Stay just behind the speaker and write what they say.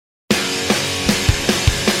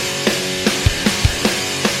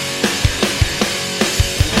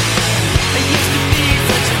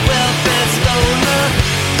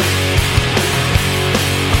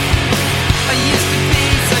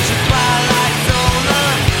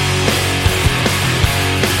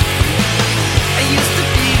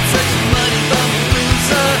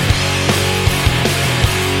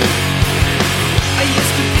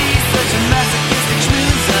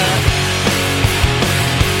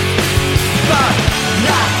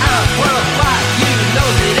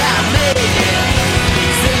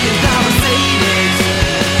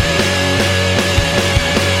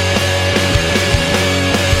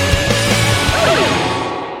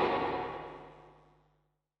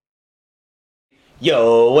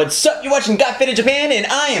Yo, what's up? You're watching Got Fitted Japan, and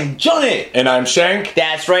I am Johnny. And I'm Shank.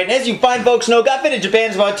 That's right, and as you fine folks know, Got Fitted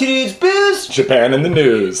Japan is about two dudes, booze. Japan in the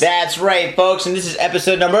news. That's right, folks, and this is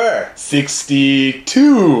episode number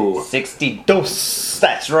 62. 62.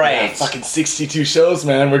 That's right. Yeah, fucking 62 shows,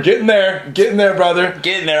 man. We're getting there. Getting there, brother.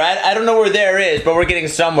 Getting there. I don't know where there is, but we're getting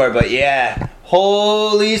somewhere, but yeah.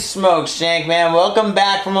 Holy smokes, Shank, man. Welcome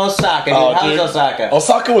back from Osaka, dude. Oh, How dude. was Osaka?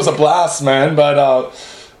 Osaka was a blast, man, but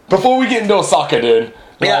before we get into Osaka, dude,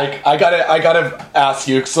 Yeah. I gotta ask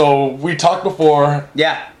you. So we talked before.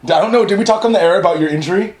 Yeah. I don't know. Did we talk on the air about your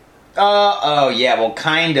injury? Oh, yeah, well,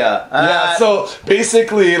 kinda. Yeah, so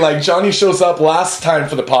basically, like, Johnny shows up last time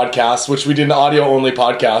for the podcast, which we did an audio-only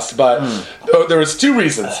podcast, but there was two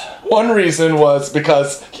reasons. One reason was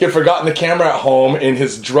because he had forgotten the camera at home in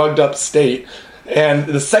his drugged-up state, and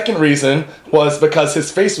the second reason was because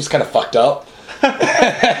his face was kind of fucked up.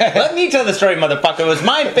 Let me tell the story, motherfucker. It was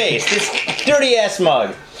my face, this dirty-ass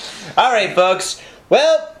mug. Alright, folks.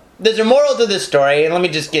 Well, there's a moral to this story, and let me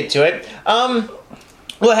just get to it.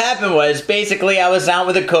 What happened was, basically, I was out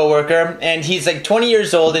with a coworker, and he's like 20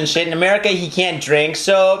 years old and shit. In America, he can't drink,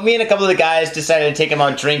 so me and a couple of the guys decided to take him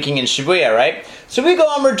out drinking in Shibuya, right? So we go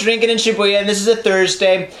and we're drinking in Shibuya, and this is a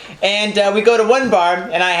Thursday, and we go to one bar,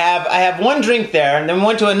 and I have one drink there, and then we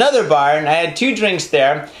went to another bar, and I had two drinks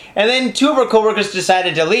there, and then two of our coworkers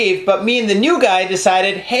decided to leave, but me and the new guy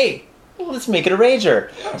decided, hey, let's make it a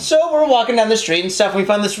rager. So we're walking down the street and stuff, and we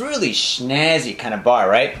found this really snazzy kind of bar,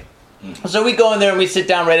 right? So we go in there and we sit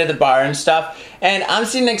down right at the bar and stuff, and I'm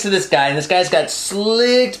sitting next to this guy, and this guy's got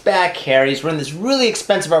slicked back hair. He's wearing this really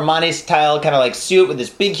expensive Armani style kind of like suit with this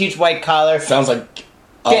big huge white collar. Sounds like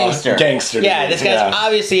Gangster. Gangster. Yeah, dude. this guy's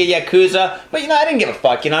obviously a Yakuza, but I didn't give a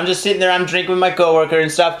fuck, I'm just sitting there, I'm drinking with my coworker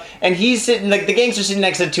and stuff, and he's sitting, like, the gangster's sitting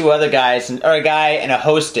next to two other guys, or a guy and a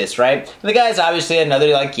hostess, right? And the guy's obviously another,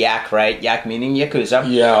 like, yak, right? Yak meaning Yakuza.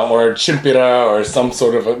 Yeah, or Chimpira, or some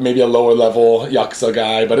sort of maybe a lower level Yakuza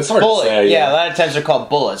guy, but it's hard Bullet. to say. Yeah, a lot of times they're called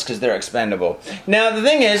bullets because they're expendable. Now, the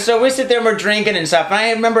thing is, so we sit there and we're drinking and stuff, and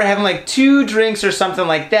I remember having like two drinks or something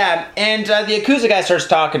like that, and the Yakuza guy starts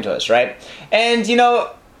talking to us, right? And,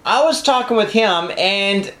 I was talking with him,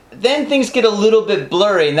 and then things get a little bit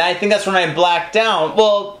blurry, and I think that's when I blacked out.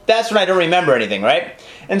 Well, that's when I don't remember anything, right?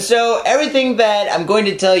 And so everything that I'm going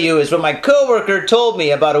to tell you is what my coworker told me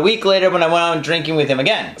about a week later when I went out drinking with him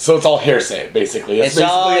again. So it's all hearsay, basically. It's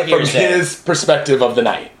basically all from hearsay. his perspective of the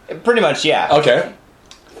night. Pretty much, yeah. Okay.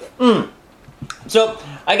 So,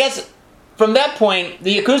 I guess from that point,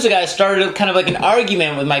 the Yakuza guy started kind of like an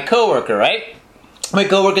argument with my coworker, right? My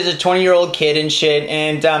coworker's a 20-year-old kid and shit,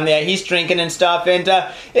 and yeah, he's drinking and stuff, and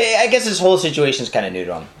I guess this whole situation's kind of new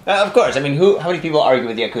to him. Of course, I mean, how many people argue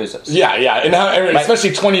with Yakuzas? Yeah, and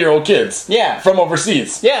especially 20-year-old kids. Yeah. From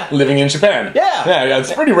overseas. Yeah. Living in Japan. Yeah. Yeah,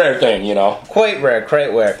 it's a pretty rare thing, Quite rare,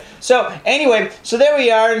 quite rare. So, anyway, so there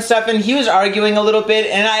we are and stuff, and he was arguing a little bit,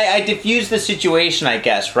 and I diffused the situation, I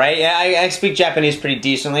guess, right? I speak Japanese pretty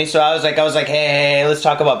decently, so I was like, hey, let's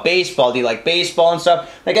talk about baseball. Do you like baseball and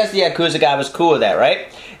stuff? I guess the Yakuza guy was cool with that,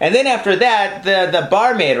 right? And then after that, the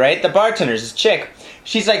barmaid, right, the bartender's this chick,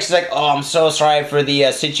 She's like, oh, I'm so sorry for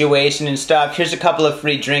the situation and stuff. Here's a couple of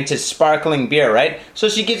free drinks. It's sparkling beer, right? So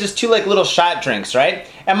she gives us two like little shot drinks, right?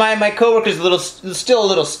 And my coworker's still a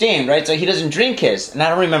little steamed, right? So he doesn't drink his, and I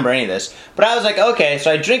don't remember any of this. But I was like, okay, so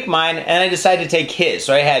I drink mine, and I decided to take his.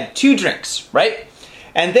 So I had two drinks, right?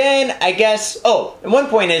 And then, I guess, and one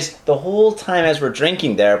point is, the whole time as we're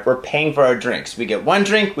drinking there, we're paying for our drinks. We get one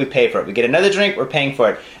drink, we pay for it. We get another drink, we're paying for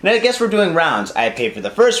it. And I guess we're doing rounds. I paid for the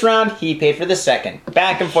first round, he paid for the second.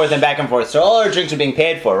 Back and forth and back and forth. So all our drinks are being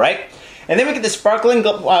paid for, right? And then we get the sparkling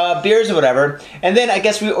beers or whatever. And then I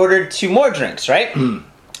guess we ordered two more drinks, right? And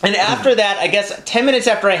after that, I guess 10 minutes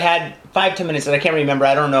after I had 5-10 minutes, and I can't remember,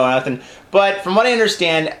 I don't know nothing. But from what I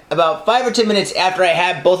understand, about 5 or 10 minutes after I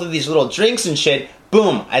had both of these little drinks and shit,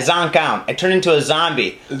 boom, I zonk out. I turn into a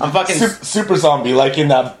zombie. I'm fucking... Super zombie, like in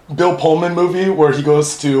that Bill Pullman movie where he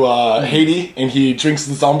goes to Haiti and he drinks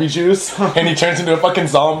the zombie juice and he turns into a fucking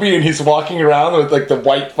zombie and he's walking around with like the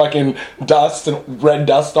white fucking dust and red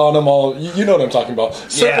dust on him all... You know what I'm talking about.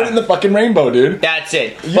 Surfing in the fucking rainbow, dude. That's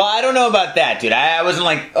it. Well, I don't know about that, dude. I wasn't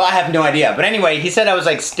like... I have no idea. But anyway, he said I was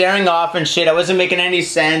like staring off and shit. I wasn't making any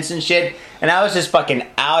sense and shit. and I was just fucking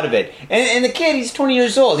out of it. And the kid, he's 20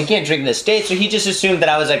 years old. He can't drink in the States, so he just assumed that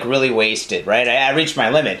I was like really wasted, right? I reached my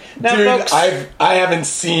limit. Now, Dude, folks, I haven't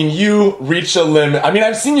seen you reach a limit. I mean,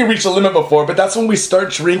 I've seen you reach a limit before, but that's when we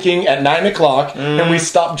start drinking at 9 o'clock and we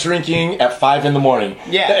stop drinking at 5 in the morning.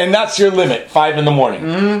 Yeah. And that's your limit, 5 in the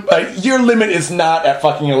morning. But your limit is not at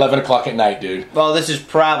fucking 11 o'clock at night, dude. well, this is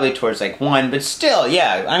probably towards like 1, but still,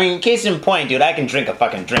 yeah. I mean, case in point, dude, I can drink a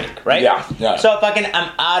fucking drink, right? Yeah. So fucking,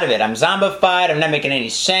 I'm out of it. I'm zombified. I'm not making any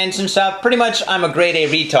sense and stuff. Pretty much, I'm a grade A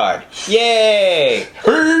retard. Yay!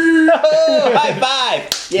 Oh, high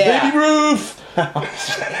five! Yeah. Baby Ruth!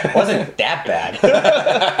 Wasn't that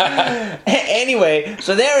bad. Anyway,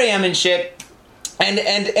 so there I am and shit. And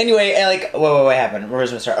anyway, like, what happened? Where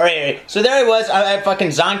was my start? All right. So there I was. I fucking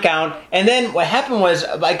zonk out. And then what happened was,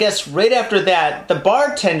 I guess right after that, the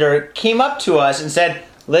bartender came up to us and said,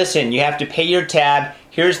 listen, you have to pay your tab.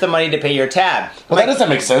 Here's the money to pay your tab. Well, that doesn't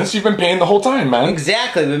make sense. You've been paying the whole time, man.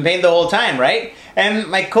 Exactly. We've been paying the whole time, right? And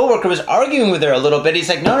my coworker was arguing with her a little bit. He's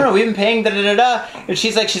like, no, we've been paying, da-da-da-da. And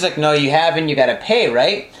she's like, no, you haven't. You got to pay,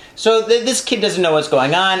 right? So this kid doesn't know what's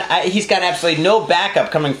going on. He's got absolutely no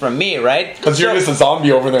backup coming from me, right? Because you're just a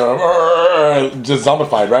zombie over there, just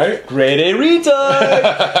zombified, right? Grade A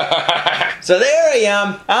retard. So there I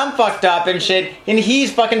am. I'm fucked up and shit. And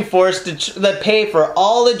he's fucking forced to pay for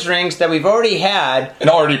all the drinks that we've already had. And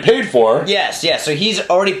already paid for. Yes. So he's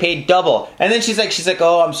already paid double. And then she's like,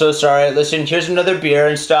 oh, I'm so sorry. Listen, here's another beer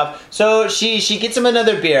and stuff. So she gets him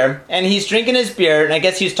another beer. And he's drinking his beer. And I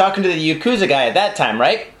guess he was talking to the Yakuza guy at that time,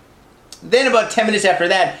 right? Then about 10 minutes after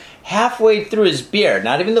that, halfway through his beer,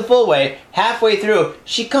 not even the full way, halfway through,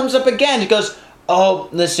 she comes up again. She goes, oh,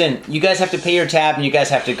 listen, you guys have to pay your tab and you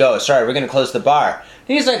guys have to go. Sorry, we're going to close the bar.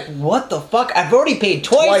 And he's like, what the fuck? I've already paid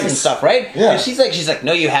twice and stuff, right? Yeah. And she's like,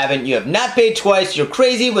 no, you haven't. You have not paid twice. You're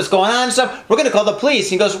crazy. What's going on and stuff? We're going to call the police.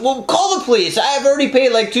 And he goes, well, call the police. I've already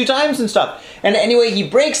paid like 2 times and stuff. And anyway, he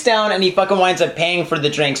breaks down and he fucking winds up paying for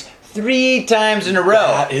the drinks 3 times in a row.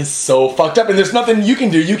 That is so fucked up, and there's nothing you can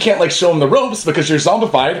do. You can't like show him the ropes because you're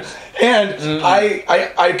zombified. And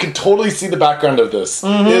I could totally see the background of this.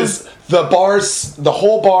 Is the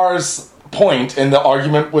whole bar's point in the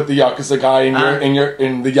argument with the Yakuza guy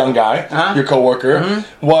and the young guy, your coworker,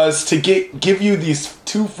 was to give you these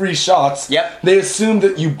 2 free shots. Yep. They assumed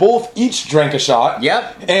that you both each drank a shot.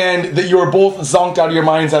 Yep. And that you were both zonked out of your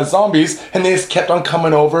minds as zombies, and they just kept on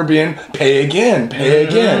coming over being, pay again.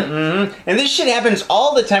 And this shit happens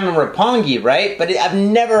all the time in Roppongi, right? But I've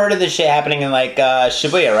never heard of this shit happening in like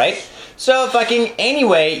Shibuya, right? So fucking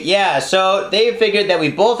anyway, yeah, so they figured that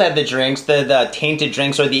we both had the drinks, the tainted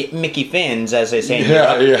drinks, or the Mickey Fins, as they say in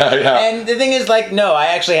Europe. Yeah. And the thing is, like, no, I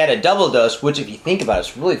actually had a double dose, which if you think about it,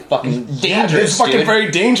 it's really fucking dangerous, it's fucking dude.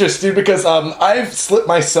 very dangerous, dude, because I've slipped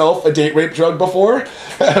myself a date rape drug before,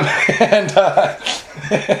 and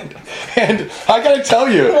I gotta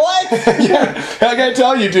tell you. What? Yeah, I gotta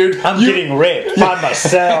tell you, dude. I'm getting raped by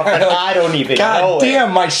myself, and I don't even know God it.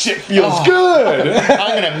 damn, my shit feels good.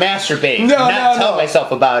 I'm gonna masturbate, No, not no, tell no.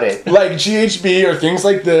 myself about it. Like GHB or things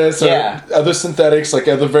like this, or Yeah. other synthetics, like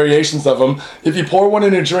other variations of them. If you pour one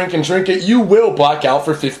in a drink and drink it, you will black out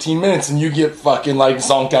for 15 minutes, and you get fucking like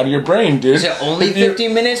zonked out of your brain, dude. Is it only If you-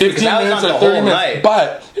 15 minutes? 15 Because I was minutes on or the 30 whole minutes. night.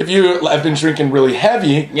 But if you have been drinking really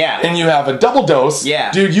heavy, Yeah. and you have a double dose,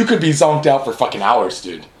 Yeah. dude, you could be zonked out for fucking hours,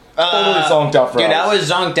 dude. Totally zonked out for Dude, hours. I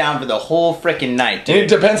was zonked down for the whole freaking night, And it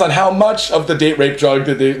dude. depends on how much of the date rape drug,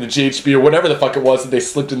 that the GHB or whatever the fuck it was that they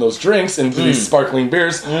slipped in those drinks, into these sparkling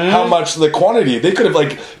beers, how much the quantity. They could have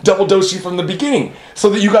like double dosed you from the beginning so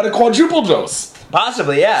that you got a quadruple dose.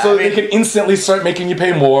 Possibly, yeah. So I they mean, could instantly start making you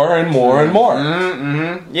pay more and more and more.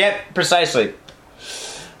 Yep, precisely.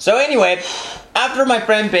 So anyway, after my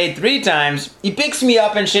friend paid 3 times, he picks me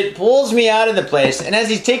up and shit, pulls me out of the place, and as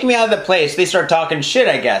he's taking me out of the place, they start talking shit,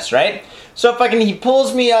 I guess, right? So fucking he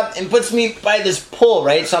pulls me up and puts me by this pole,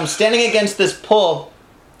 right? So I'm standing against this pole,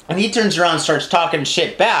 and he turns around and starts talking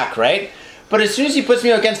shit back, right? But as soon as he puts me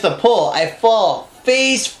against the pole, I fall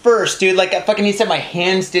face first, dude. Like, he said my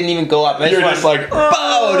hands didn't even go up. I You're just like,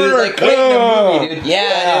 bow, dude, like right in the movie, dude.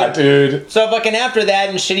 Yeah, dude. So fucking after that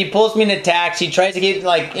and shit, he pulls me in a taxi, tries to get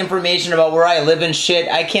like information about where I live and shit.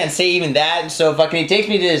 I can't say even that. So fucking he takes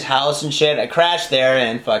me to his house and shit. I crash there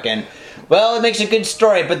and fucking, well, it makes a good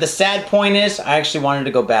story. But the sad point is, I actually wanted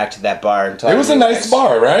to go back to that bar until It was a nice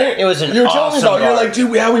bar, right? It was an You were telling me awesome about. You're bar. like,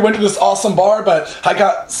 dude, yeah, we went to this awesome bar, but I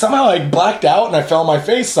got somehow like blacked out and I fell on my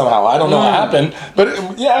face somehow. I don't know what happened, but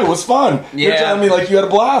it was fun. You're Yeah. telling me like you had a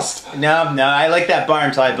blast. No, I like that bar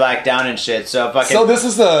until I blacked down and shit. So fucking. So this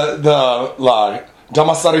is the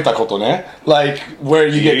damasareta koto ne, like where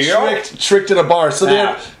you get tricked at a bar. So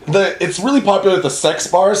it's really popular at the sex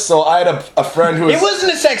bars. So I had a friend who was... It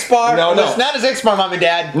wasn't a sex bar. No. It's not a sex bar, Mom and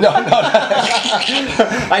Dad. No.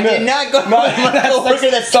 I did not go to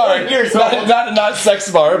that sorry, years old. Not sex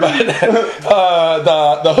bar, but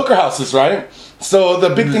the hooker houses, right? So the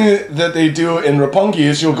big thing that they do in Roppongi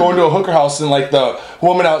is you'll go into a hooker house and like the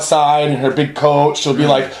woman outside in her big coat, she'll be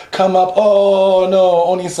like, come up, oh no,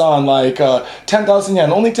 Oni-san, like 10,000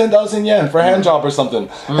 yen, only 10,000 yen for a hand job or something.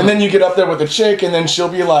 And then you get up there with a chick and then she'll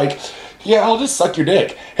be like, yeah, I'll just suck your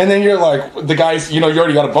dick. And then you're like, the guy's, you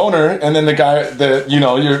already got a boner. And then the guy,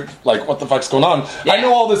 you're like, what the fuck's going on? Yeah. I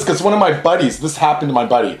know all this because one of my buddies, this happened to my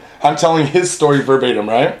buddy. I'm telling his story verbatim,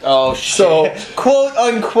 right? Oh, shit. So, quote,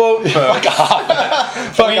 unquote, fuck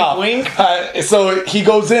off. Fuck off. Wink. So he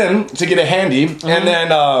goes in to get a handy, and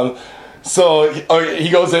then... So he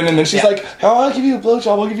goes in and then she's like, oh, I'll give you a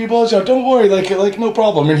blowjob, don't worry, like no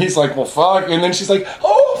problem. And he's like, well, fuck. And then she's like,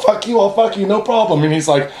 oh, fuck you, I'll fuck you, no problem. And he's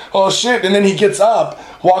like, oh, shit. And then he gets up,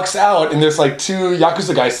 walks out, and there's like two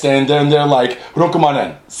Yakuza guys standing there, and they're like,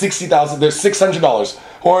 Rokumanen, 60,000, they're $600.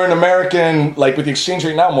 Or in American, like with the exchange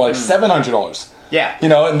rate now, more like $700. Yeah.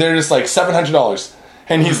 And they're just like $700.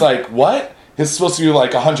 And he's like, what? It's supposed to be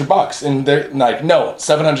like $100. And they're like, no,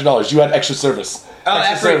 $700. You had extra service. Oh,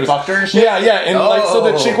 after he fucked her and shit? Yeah. And like, so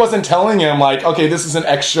the chick wasn't telling him like, okay, this is an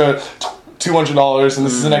extra $200 and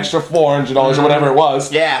this is an extra $400 or whatever it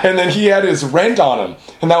was. Yeah. And then he had his rent on him.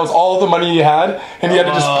 And that was all the money he had. And he had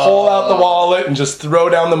to just pull out the wallet and just throw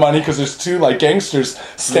down the money because there's two like gangsters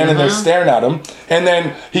standing there staring at him. And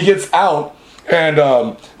then he gets out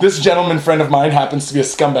and this gentleman friend of mine happens to be a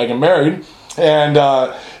scumbag and married. And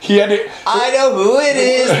he had to... I know who it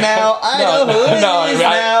is now. I know who it is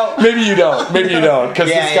now. Maybe you don't. Because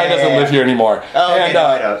this guy doesn't live here anymore. Oh, okay, I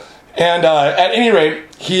know. And at any rate,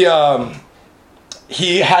 he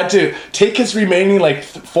had to take his remaining like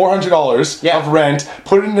 $400 of rent,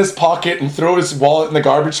 put it in his pocket, and throw his wallet in the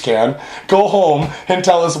garbage can. Go home and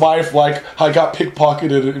tell his wife like, I got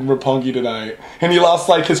pickpocketed in Roppongi tonight, and he lost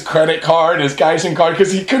like his credit card, his Gaijin card,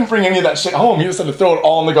 because he couldn't bring any of that shit home. He just had to throw it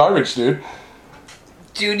all in the garbage, dude.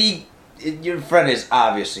 Dude, your friend is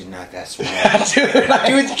obviously not that smart.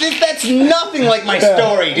 Dude, that's nothing like my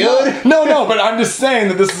story, dude. No, but I'm just saying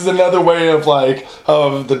that this is another way of like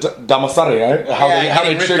of the damasare, right? How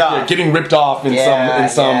they trick you, getting ripped off in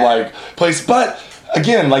some like place. But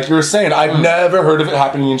again, like you were saying, I've never heard of it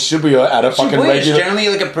happening in Shibuya at a fucking regular. It's generally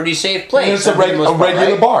like a pretty safe place. And it's a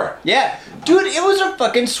regular bar. Yeah. Dude, it was a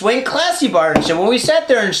fucking swing classy bar and shit. When we sat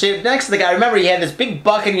there and shit next to the guy, I remember he had this big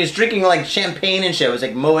bucket and he was drinking like champagne and shit. It was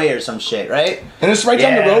like Moe or some shit, right? And it's right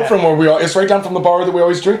down the road from where we are. It's right down from the bar that we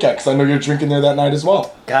always drink at, because I know you're drinking there that night as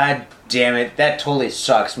well. God damn it. That totally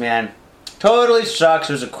sucks, man. Totally sucks.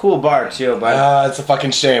 It was a cool bar too, but it's a fucking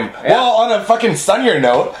shame. Yeah. Well, on a fucking sunnier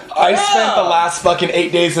note, I spent the last fucking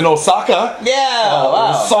 8 days in Osaka. Yeah,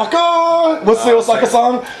 wow. Osaka! What's the Osaka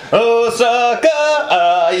song? Osaka,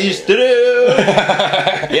 I used to do.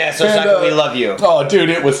 Yes, Osaka, we love you. Oh, dude,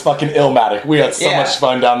 it was fucking illmatic. We had so much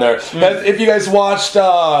fun down there. If you guys watched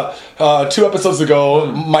 2 episodes ago,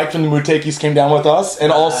 Mike from the Mutekis came down with us,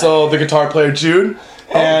 and also the guitar player Jude.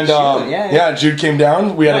 And Jude came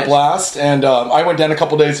down. We had a blast, and I went down a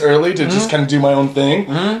couple days early to just kind of do my own thing,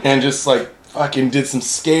 and just like fucking did some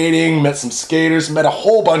skating, met some skaters, met a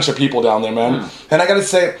whole bunch of people down there, man. And I gotta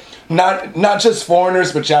say, not just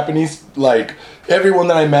foreigners, but Japanese, like everyone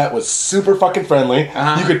that I met was super fucking friendly.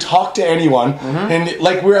 You could talk to anyone, and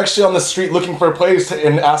like we were actually on the street looking for a place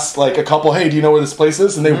and asked like a couple, hey, do you know where this place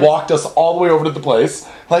is? And they walked us all the way over to the place,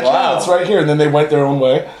 like yeah, it's right here, and then they went their own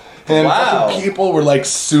way. And fucking people were like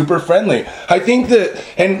super friendly. I think that,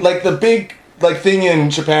 and like the big like thing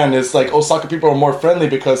in Japan is like Osaka people are more friendly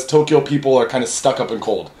because Tokyo people are kind of stuck up and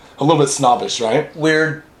cold, a little bit snobbish, right?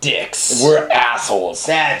 We're dicks. We're assholes.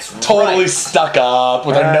 That's totally stuck up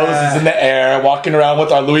with our noses in the air, walking around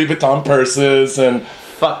with our Louis Vuitton purses and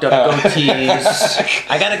fucked up goatees.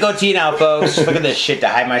 I got a goatee now, folks. Look at this shit to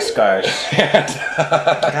hide my scars.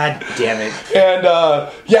 God damn it.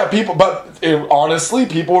 And people, but honestly,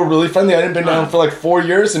 people were really friendly. I hadn't been down for like 4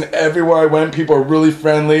 years, and everywhere I went, people were really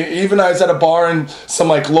friendly. Even I was at a bar, and some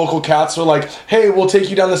like local cats were like, "Hey, we'll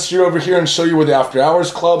take you down the street over here and show you where the after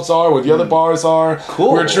hours clubs are, where the other bars are."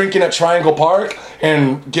 Cool. We were drinking at Triangle Park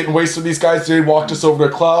and getting wasted with these guys. They walked us over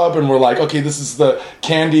to a club, and we're like, "Okay, this is the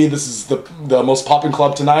Candy. This is the most popping club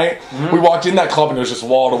club tonight. We walked in that club and there was just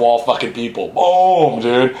wall-to-wall fucking people. Boom,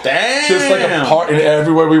 dude. Damn. Just like a party. And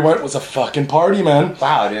everywhere we went was a fucking party, man.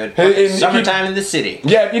 Wow, dude. And Summertime in the city.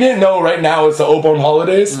 Yeah, if you didn't know, right now it's the Obon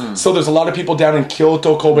holidays. So there's a lot of people down in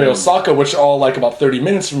Kyoto, Kobe, Osaka, which are all like about 30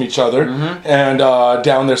 minutes from each other. And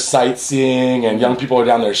down there sightseeing, and young people are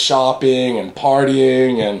down there shopping and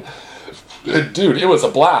partying. And dude, it was a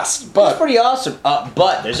blast. But It's pretty awesome.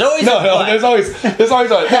 But there's always no, a but. there's always no,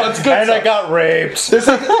 it's good. And I stuff. got raped. There's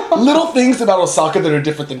like little things about Osaka that are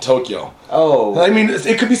different than Tokyo. Oh. I mean,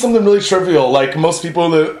 it could be something really trivial, like most people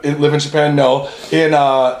that live in Japan know. In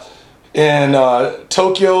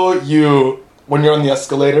Tokyo, when you're on the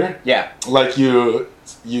escalator, Yeah. like you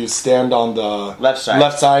stand on the Left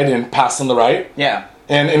side. And pass on the right. Yeah.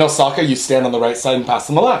 And in Osaka, you stand on the right side and pass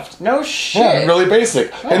on the left. No shit. Yeah, really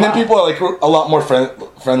basic. And then wow. people are like a lot more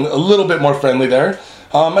a little bit more friendly there.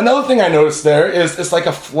 Another thing I noticed there is it's like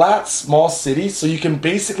a flat, small city, so you can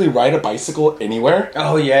basically ride a bicycle anywhere.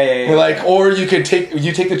 Oh yeah. Like, or you could take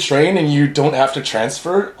the train and you don't have to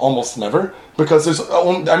transfer almost never, because there's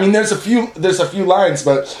a few lines,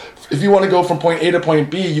 but if you want to go from point A to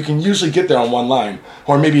point B, you can usually get there on one line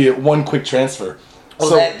or maybe one quick transfer. Well,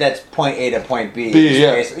 So- that's point A to point B.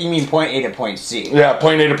 yeah. You mean point A to point C? Yeah,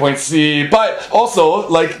 point A to point C. But also,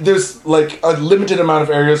 like, there's like a limited amount of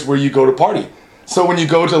areas where you go to party. So when you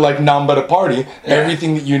go to like Namba to party,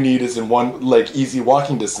 everything that you need is in one like easy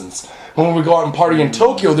walking distance. When we go out and party in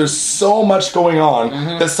Tokyo, there's so much going on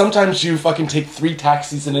that sometimes you fucking take 3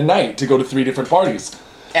 taxis in a night to go to 3 different parties.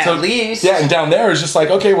 At least. Yeah, and down there it's just like,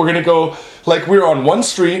 okay, we're gonna go, like, we were on one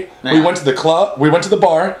street, we Yeah. went to the club, we went to the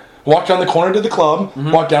bar, walked down the corner to the club,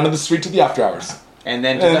 walked down to the street to the after hours. And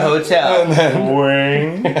then to the hotel. And then,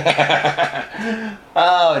 wing.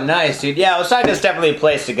 Oh, nice, dude. Yeah, Osaka's definitely a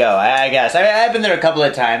place to go, I guess. I mean, I've been there a couple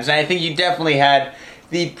of times, and I think you definitely had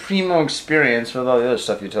the primo experience with all the other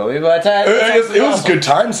stuff you told me. But It was good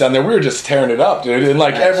times down there. We were just tearing it up, dude. And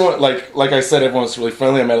like Nice. everyone, like I said, everyone was really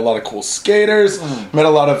friendly. I met a lot of cool skaters, met a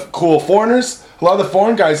lot of cool foreigners. A lot of the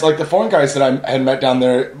foreign guys, like the foreign guys that I had met down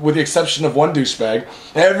there, with the exception of one douchebag,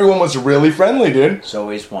 everyone was really friendly, dude. There's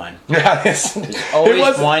always one. Yeah,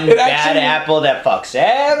 Always one bad apple that fucks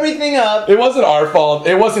everything up. It wasn't our fault.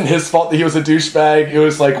 It wasn't his fault that he was a douchebag. It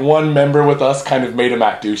was like one member with us kind of made him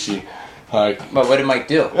act douchey. Like, But what did Mike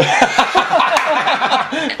do?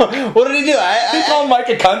 What did he do? he called Mike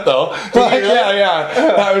a cunt, though. Like, really?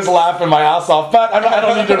 yeah. I was laughing my ass off, but I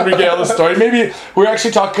don't need to regale the story. Maybe we're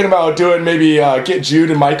actually talking about doing get Jude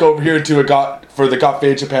and Mike over here to for the Got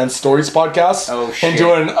Fade Japan Stories podcast. Oh, shit. And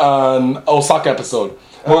doing an Osaka episode.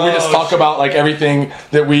 Where we just talk about like everything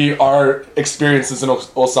that our experiences in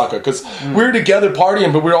Osaka, because we were together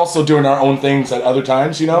partying, but we were also doing our own things at other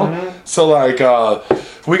times, you know. So like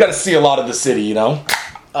we got to see a lot of the city, you know.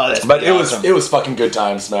 Oh, that's But it awesome. was fucking good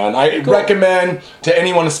times, man. I recommend to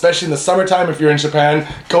anyone, especially in the summertime, if you're in Japan,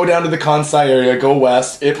 go down to the Kansai area, go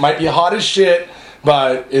west. It might be hot as shit,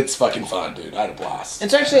 but it's fucking fun, dude. I had a blast.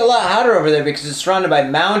 It's actually a lot hotter over there because it's surrounded by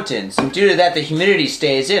mountains, and due to that, the humidity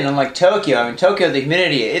stays in. Unlike Tokyo, I mean, Tokyo, the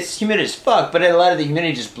humidity, it's humid as fuck, but a lot of the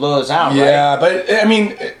humidity just blows out, right? Yeah, but I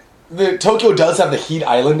mean, Tokyo does have the heat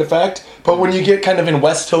island effect, but when you get kind of in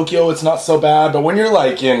West Tokyo, it's not so bad. But when you're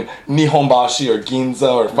like in Nihonbashi or Ginza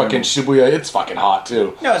or fucking Shibuya, it's fucking hot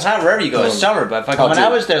too. No, it's hot wherever you go. It's summer, but fucking Oh, when dude. I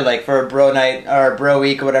was there, like for a bro night or bro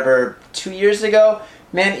week or whatever, 2 years ago,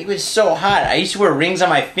 man, it was so hot. I used to wear rings on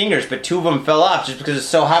my fingers, but 2 of them fell off just because it's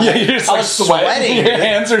so hot. Yeah, you're just I like was sweating. Your dude.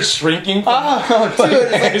 hands are shrinking. Oh, dude,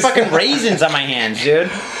 it's like fucking raisins on my hands,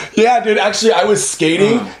 dude. Yeah, dude. Actually, I was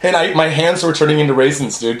skating and my hands were turning into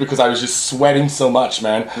raisins, dude, because I was just sweating so much,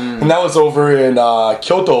 man. And that was over in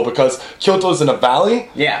Kyoto, because Kyoto's in a valley.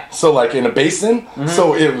 Yeah. So like in a basin.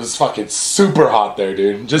 So it was fucking super hot there,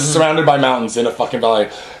 dude. Just surrounded by mountains in a fucking valley.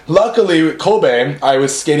 Luckily, Kobe, I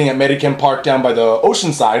was skating at Mediken Park down by the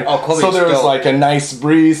ocean side. Oh, Kobe's so there was dope. like a nice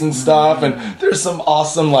breeze and stuff, and there's some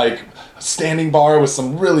awesome like standing bar with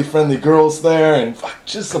some really friendly girls there, and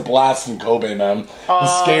just a blast in Kobe, man.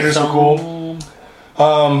 The skaters were cool.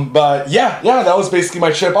 But yeah, that was basically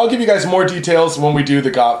my trip. I'll give you guys more details when we do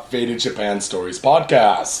the Got Faded Japan Stories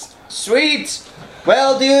podcast. Sweet.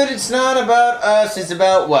 Well, dude, it's not about us. It's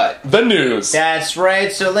about what? The news. That's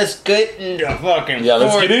right. So let's get into fucking. Yeah,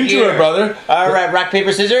 let's get into gear. it, brother. All right, rock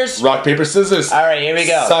paper scissors. Rock, paper, scissors. All right, here we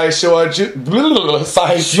go. Saisho wa ju.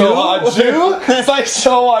 Saisho wa ju.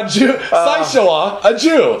 Saisho wa ju. Saisho wa a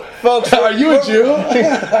Jew. Folks, Are you a Jew?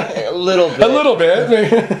 A little bit. A little bit.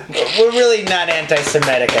 We're really not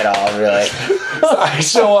anti-Semitic at all, really.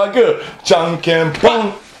 Saisho wa gu. Janken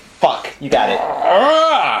pong. Fuck, you got it.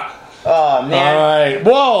 Ah! Oh man. Alright,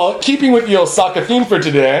 well, keeping with the Osaka theme for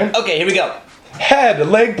today. Okay, here we go. Head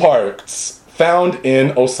leg parts found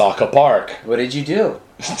in Osaka Park. What did you do?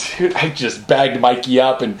 Dude, I just bagged Mikey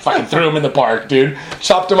up and fucking threw him in the park, dude.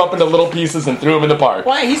 Chopped him up into little pieces and threw him in the park.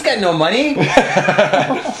 Why? He's got no money.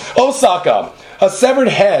 Osaka. A severed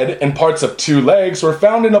head and parts of 2 legs were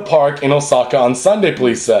found in a park in Osaka on Sunday,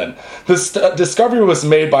 police said. The discovery was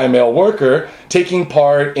made by a male worker taking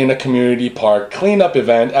part in a community park cleanup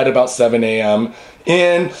event at about 7 a.m.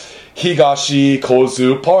 in Higashi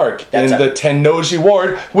Kozu Park in the Tennoji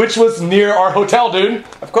Ward, which was near our hotel, dude.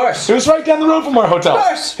 Of course. It was right down the road from our hotel. Of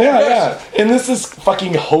course. Yeah, of course. yeah. And this is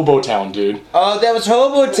fucking Hobo Town, dude. Oh, that was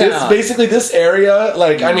Hobo Town. It's basically this area,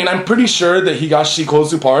 like, I mean, I'm pretty sure that Higashi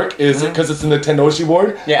Kozu Park is, because it's in the Tennoji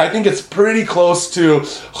Ward, Yeah. I think it's pretty close to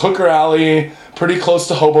Hooker Alley, pretty close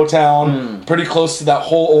to Hobo Town, pretty close to that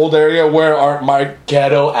whole old area where my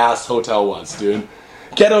ghetto-ass hotel was, dude.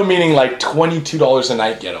 Ghetto meaning like $22 a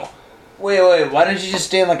night ghetto. Wait, why don't you just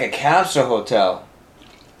stay in like a capsule hotel?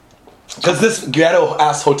 Because this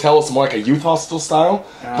ghetto-ass hotel is more like a youth hostel style.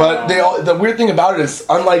 But the weird thing about it is,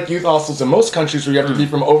 unlike youth hostels in most countries where you have to be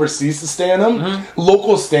from overseas to stay in them,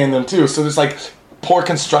 locals stay in them too. So there's like poor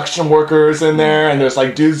construction workers in there, and there's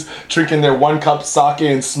like dudes drinking their 1 cup sake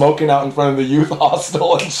and smoking out in front of the youth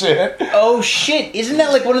hostel and shit. Oh shit! Isn't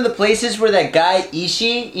that like one of the places where that guy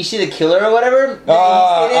Ishii the killer or whatever? The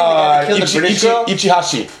guy that killed the British girl?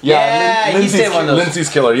 Ichihashi. Yeah, he stayed one of those. Lindsay's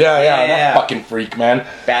killer. Yeah, Yeah. that fucking freak, man.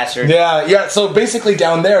 Bastard. Yeah. So basically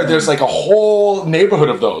down there's like a whole neighborhood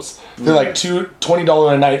of those. They're like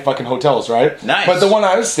 $20 a night fucking hotels, right? Nice. But the one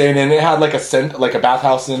I was staying in, it had like a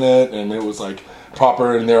bathhouse in it, and it was like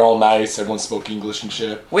proper, and they're all nice. Everyone spoke English and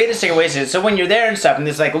shit. Wait a second. So when you're there and stuff, in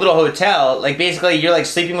this like little hotel, like basically you're like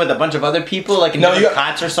sleeping with a bunch of other people, like in different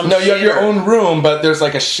cots or something. No, you have your own room, but there's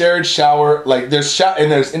like a shared shower. Like there's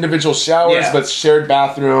and there's individual showers, but shared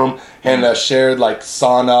bathroom and a shared like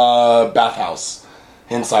sauna bathhouse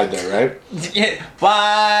inside there, right?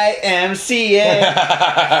 YMCA.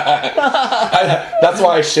 That's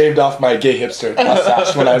why I shaved off my gay hipster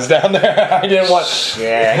mustache when I was down there. I didn't want.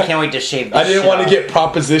 Yeah, I can't wait to shave this I didn't shit want to off. get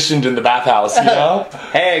propositioned in the bathhouse, you know?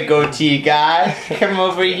 Hey, goatee guy, come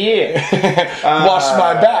over here. Wash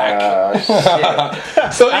my back.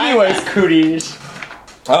 Shit. So, anyways, cooties.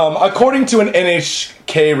 according to an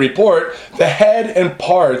NHK report, the head and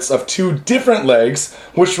parts of 2 different legs,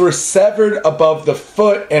 which were severed above the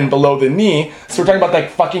foot and below the knee, so we're talking about like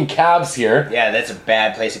fucking calves here, Yeah, that's a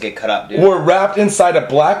bad place to get cut up, dude. were wrapped inside a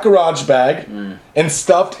black garage bag and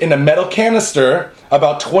stuffed in a metal canister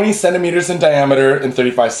about 20 centimeters in diameter and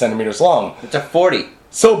 35 centimeters long. It's a 40.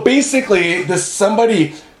 So basically,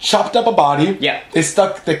 somebody chopped up a body, Yeah. they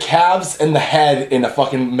stuck the calves and the head in a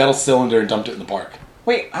fucking metal cylinder and dumped it in the park.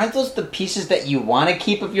 Wait, aren't those the pieces that you want to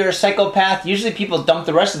keep if you're a psychopath? Usually people dump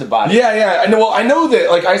the rest of the body. Yeah, I know. Well, I know that.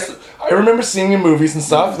 Like, I remember seeing in movies and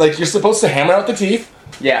stuff. Like, you're supposed to hammer out the teeth,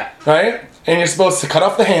 Yeah. right? And you're supposed to cut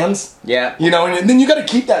off the hands. Yeah. You know, and then you got to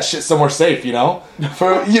keep that shit somewhere safe. You know,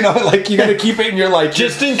 for like you got to keep it in your like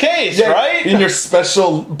Just in case, yeah, right? in your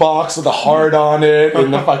special box with a heart on it in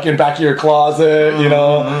the fucking back of your closet. You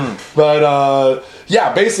know, but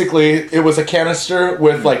yeah, basically it was a canister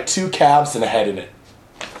with like 2 calves and a head in it.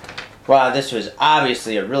 Wow, this was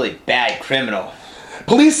obviously a really bad criminal.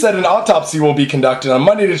 Police said an autopsy will be conducted on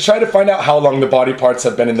Monday to try to find out how long the body parts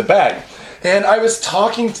have been in the bag. And I was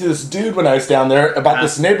talking to this dude when I was down there about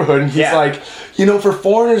this neighborhood, and he's like, you know, for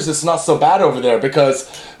foreigners, it's not so bad over there because,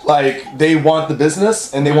 like, they want the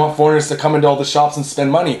business and they want foreigners to come into all the shops and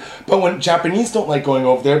spend money. But when Japanese don't like going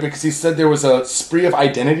over there, because he said there was a spree of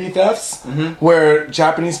identity thefts where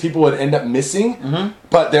Japanese people would end up missing,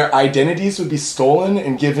 but their identities would be stolen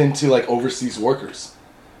and given to, like, overseas workers.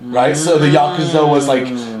 Right? So the Yakuza was,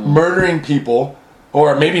 like, murdering people.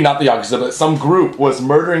 Or maybe not the Yakuza, but some group was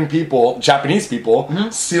murdering people, Japanese people,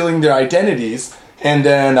 stealing their identities, and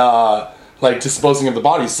then, like, disposing of the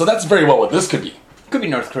bodies. So that's very well what this could be. Could be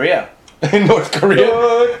North Korea. In North Korea.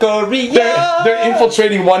 North Korea! They're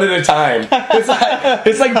infiltrating one at a time.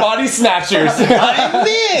 It's like body snatchers. I'm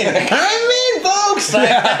in, folks!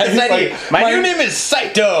 My new name is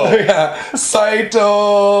Saito! Yeah.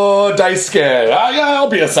 Saito Daisuke. I'll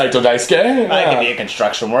be a Saito Daisuke. I can be a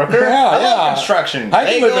construction worker. Yeah, I love construction. I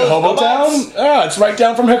can live in Hobo Town. Yeah, it's right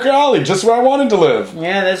down from Hooker Alley, just where I wanted to live.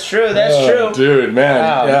 Yeah, that's true. That's true. Dude, man.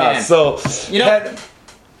 Oh, yeah. man. So, You know,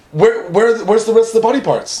 where's the rest of the body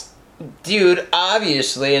parts? dude,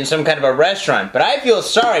 obviously in some kind of a restaurant, but I feel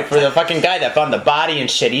sorry for the fucking guy that found the body and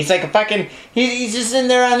shit. He's like a fucking, he's just in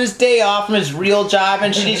there on his day off from his real job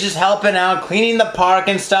and shit. He's just helping out, cleaning the park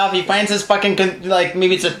and stuff. He finds his fucking, like,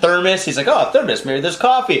 maybe it's a thermos. He's like, oh, a thermos, maybe there's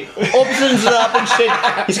coffee. Opens it up and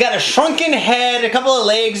shit. He's got a shrunken head, a couple of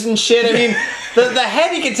legs and shit. I mean, the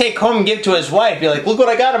head he can take home and give to his wife. Be like, look what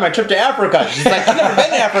I got on my trip to Africa. She's like, you've never been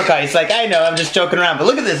to Africa. He's like, I know, I'm just joking around. But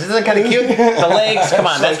look at this, isn't that kind of cute? The legs, come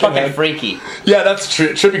on, that's fucking freaky. Yeah, that's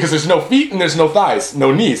true because there's no feet and there's no thighs,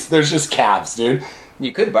 no knees. There's just calves, dude.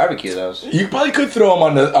 You could barbecue those. You probably could throw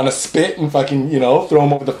them on a spit and fucking, throw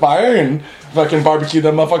them over the fire and fucking barbecue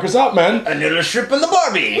them motherfuckers up, man. A little shrimp on the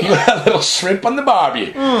Barbie. A little shrimp on the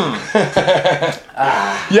Barbie.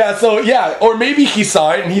 Yeah, or maybe he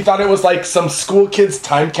saw it and he thought it was like some school kid's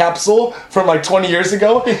time capsule from like 20 years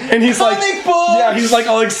ago. And he's like, books! Yeah, he's like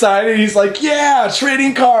all excited. He's like, yeah,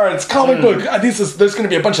 trading cards, comic book. There's going to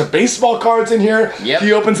be a bunch of baseball cards in here. Yep.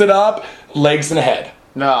 He opens it up, legs and a head.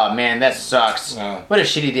 Oh man, that sucks. What a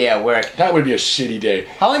shitty day at work. That would be a shitty day.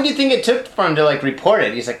 How long do you think it took for him to like report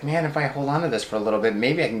it? He's like, man, if I hold on to this for a little bit,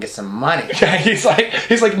 maybe I can get some money. Yeah, he's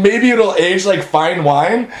like, maybe it'll age like fine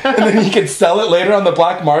wine, and then he can sell it later on the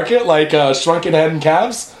black market like shrunken head and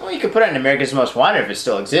calves. Well, you could put it in America's Most Wanted if it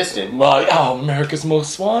still existed. Well, America's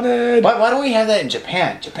Most Wanted. Why don't we have that in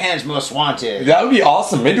Japan? Japan's Most Wanted. That would be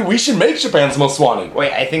awesome. Maybe we should make Japan's Most Wanted.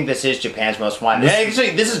 Wait, I think this is Japan's Most Wanted. Actually,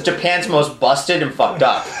 this is Japan's Most Busted and Fucked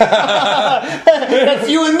Up. That's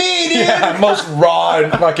you and me, dude. Yeah, most raw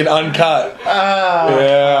and fucking uncut.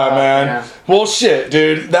 Yeah, man. Yeah. Well, shit,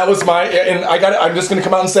 dude. That was and I'm just gonna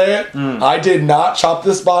come out and say it. I did not chop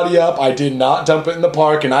this body up. I did not dump it in the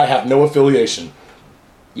park, and I have no affiliation.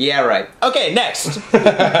 Yeah, right. Okay, next.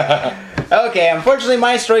 Okay, unfortunately,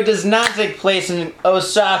 my story does not take place in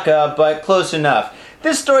Osaka, but close enough.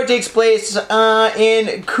 This story takes place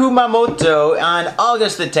in Kumamoto on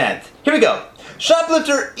August the 10th. Here we go.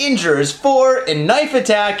 Shoplifter injures 4 in knife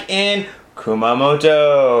attack in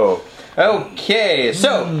Kumamoto. Okay,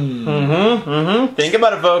 so, think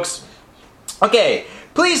about it, folks. Okay,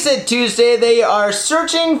 police said Tuesday they are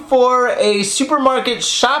searching for a supermarket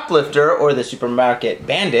shoplifter, or the supermarket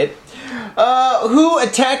bandit, who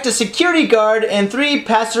attacked a security guard and 3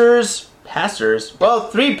 passers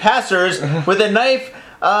with a knife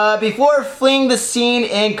before fleeing the scene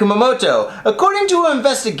in Kumamoto. According to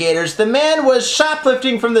investigators, the man was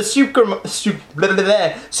shoplifting from the supermarket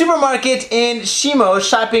in Shimo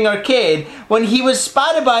Shopping Arcade when he was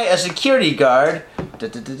spotted by a security guard.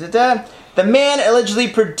 The man allegedly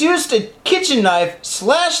produced a kitchen knife,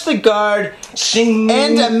 slashed the guard, Shing.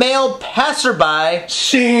 and a male passerby.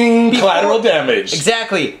 Shing! Collateral damage.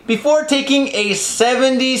 Exactly. Before taking a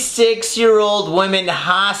 76-year-old woman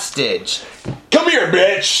hostage. Come here,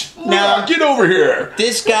 bitch! Now get over here!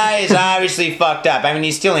 This guy is obviously fucked up. I mean,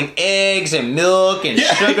 he's stealing eggs and milk and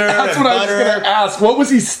sugar that's and what butter. I was gonna ask. What was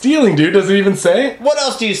he stealing, dude? Does it even say? What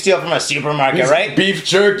else do you steal from a supermarket, right? Beef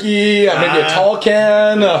jerky, maybe a tall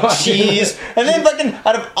can, cheese, and then fucking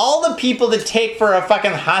out of all the people to take for a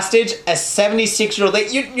fucking hostage, a 76-year-old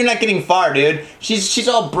lady, you're not getting far, dude. She's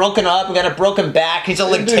all broken up and got a broken back. He's all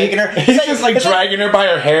like taking her. He's just like dragging her by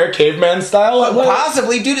her hair, caveman style.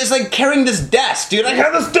 Possibly, dude. It's like carrying this desk, dude. I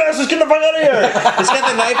have this desk. Let's get the fuck out of here. He's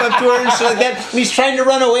got the knife up to her and shit like that. And he's trying to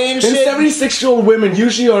run away and shit. 76-year-old women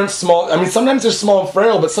usually aren't small. I mean, sometimes they're small and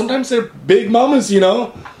frail, but sometimes they're big mamas,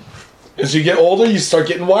 As you get older, you start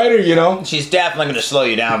getting wider, She's definitely going to slow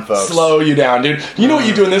you down, folks. Slow you down, dude. You know what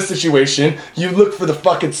you do in this situation? You look for the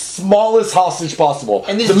fucking smallest hostage possible.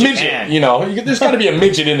 And this the is midget, Japan. There's got to be a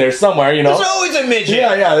midget in there somewhere, There's always a midget.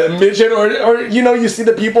 Yeah, a midget, or you see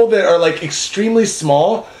the people that are like extremely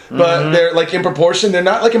small, but they're like in proportion. They're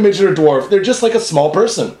not like a midget or dwarf. They're just like a small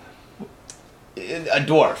person. A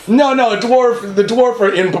dwarf. No, a dwarf. The dwarf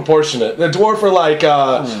are in proportionate. The dwarf are like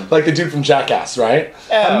the dude from Jackass, right?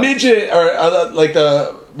 Oh. A midget or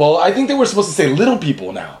I think they were supposed to say little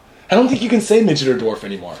people now. I don't think you can say midget or dwarf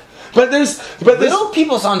anymore. But there's little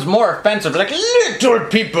people sounds more offensive, like little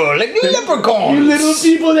people, like leprechauns. You little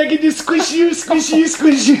people that can just squish you. Put you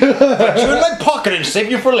in my pocket and save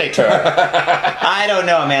you for later. I don't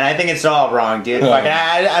know, man. I think it's all wrong, dude.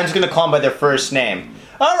 I'm just gonna call them by their first name.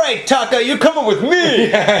 All right, Taka, you're coming with me.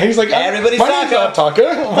 Yeah, he's like, everybody's my name's not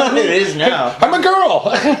Taka. It is now. I'm a girl.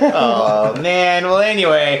 Oh, man. Well,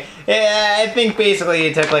 anyway, I think basically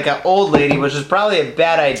he took like an old lady, which is probably a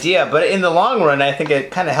bad idea, but in the long run, I think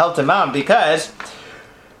it kind of helped him out because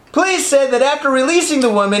police said that after releasing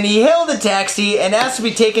the woman, he hailed a taxi and asked to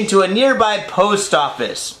be taken to a nearby post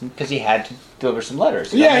office because he had to deliver some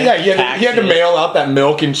letters. Yeah. He had to mail out that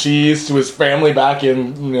milk and cheese to his family back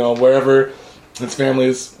in, wherever. His family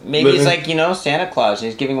is Maybe he's living- like, Santa Claus, and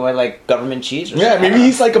he's giving away, like, government cheese or Yeah, something. maybe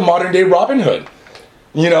he's like a modern day Robin Hood.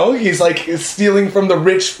 He's like stealing from the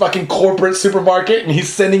rich fucking corporate supermarket and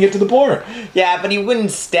he's sending it to the poor. Yeah, but he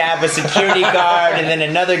wouldn't stab a security guard and then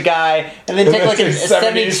another guy and then take like a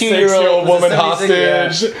 76-year-old 72-year-old woman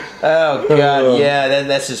hostage. Yeah. Oh god, yeah,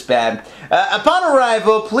 that's just bad. Upon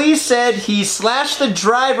arrival, police said he slashed the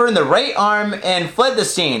driver in the right arm and fled the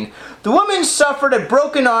scene. The woman suffered a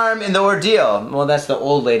broken arm in the ordeal. Well, that's the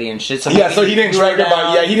old lady and shit. So Yeah, so he didn't drag her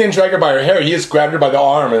by. Yeah, he didn't drag her by her hair. He just grabbed her by the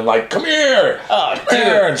arm and like, come here, Oh, come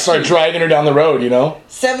here, and started dragging her down the road.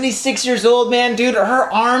 76 years old, man, dude.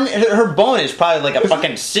 Her arm, her bone is probably like a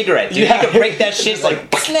fucking cigarette, dude. Yeah. You could break that shit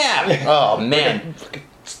like snap. Oh man.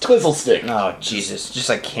 It's twizzle stick. Oh, Jesus. Just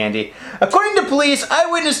like candy. According to police,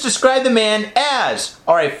 eyewitness described the man as...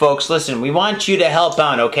 Alright, folks, listen. We want you to help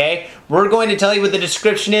out, okay? We're going to tell you what the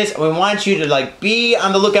description is, and we want you to, be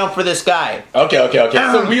on the lookout for this guy. Okay.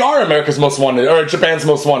 So we are America's most wanted, or Japan's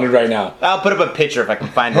most wanted right now. I'll put up a picture if I can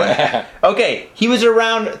find one. Okay, he was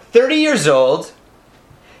around 30 years old.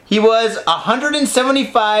 He was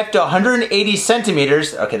 175 to 180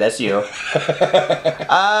 centimeters. Okay, that's you.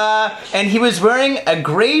 And he was wearing a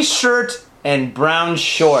gray shirt and brown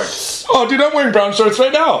shorts. Oh, dude, I'm wearing brown shorts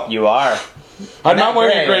right now. You are. I'm not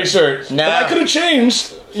wearing gray. a gray shirt. No. But I could have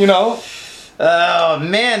changed, Oh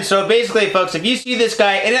man! So basically, folks, if you see this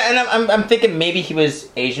guy, and I'm thinking maybe he was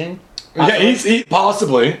Asian. Yeah, he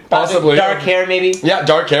possibly. Dark hair, maybe. Yeah,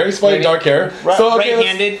 dark hair. He's playing Maybe. dark hair.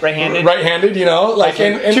 Right-handed. Right-handed,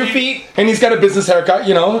 and 2 feet. And he's got a business haircut,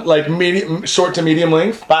 like medium, short to medium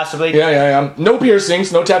length. Possibly. Yeah. No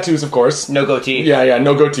piercings, no tattoos, of course. No goatee. Yeah,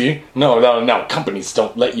 no goatee. No. Companies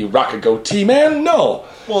don't let you rock a goatee, man. No.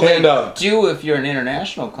 Well, they do if you're an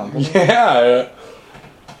international company. Yeah.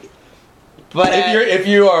 But if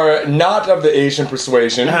you are not of the Asian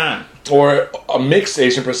persuasion, Uh-huh. or a mixed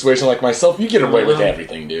Asian persuasion like myself, you get away with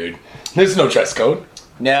everything, dude. There's no dress code.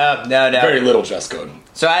 No. Very little dress code.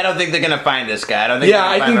 So I don't think they're gonna find this guy. I don't think. Yeah,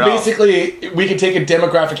 I think basically we could take a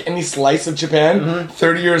demographic, any slice of Japan,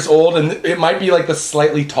 30 years old, and it might be like the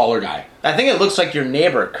slightly taller guy. I think it looks like your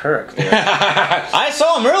neighbor Kirk. I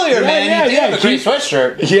saw him earlier, man. He did have a great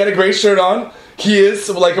sweatshirt. He had a gray shirt on. He is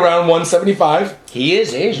like around 175. He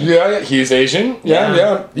is Asian. Yeah, he is Asian.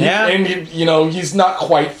 Yeah. Yeah. And he's not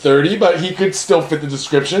quite 30, but he could still fit the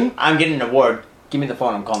description. I'm getting an award. Give me the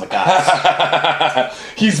phone. I'm calling the cops.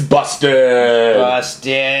 He's busted.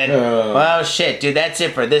 Busted. Well, shit, dude. That's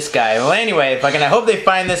it for this guy. Well, anyway, I hope they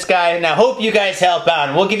find this guy, and I hope you guys help out.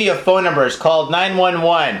 And we'll give you a phone number. It's called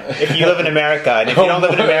 911 if you live in America. And if you don't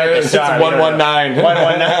live in America, it's sorry. 119.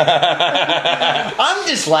 119. I'm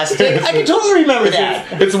dyslexic. I can totally remember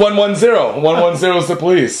that. It's 110. 110 is the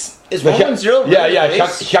police. Is 110 really Yeah. the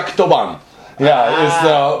police? Hyaktoban.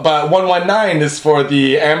 Yeah, but 119 is for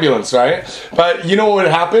the ambulance, right? But you know what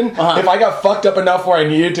would happen? If I got fucked up enough where I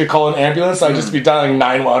needed to call an ambulance, I'd just be dialing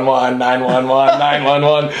 911, 911,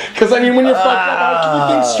 911. Because, when you're fucked up, how can you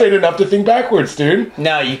think straight enough to think backwards, dude?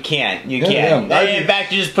 No, you can't. You can't. Yeah. In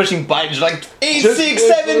fact, you're just pushing buttons. You're like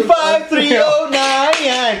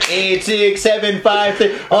 8675309,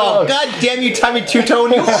 86753. Oh, god damn you, Tommy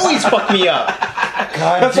Two-Tone! You always fuck me up.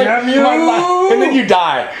 God damn you! And then you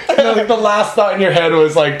die. The last thought in your head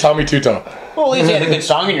was like Tommy Two-Tone. Well, at least you had a good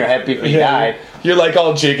song in your head before you died. You're like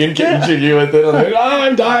all getting jiggy with it. I'm like,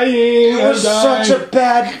 I'm dying. It was such a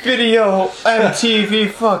bad video.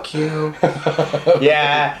 MTV, fuck you.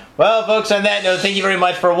 Yeah. Well, folks, on that note, thank you very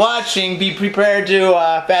much for watching. Be prepared to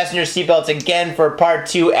fasten your seatbelts again for part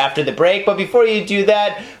 2 after the break. But before you do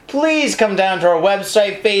that, please come down to our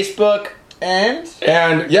website, Facebook, and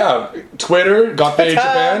Twitter, Gotfade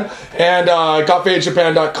Japan, and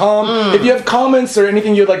gotfadejapan.com. If you have comments or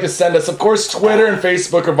anything you'd like to send us, of course, Twitter and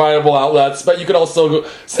Facebook are viable outlets, but you could also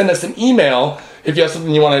send us an email if you have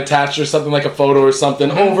something you want to attach or something like a photo or something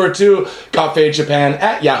over to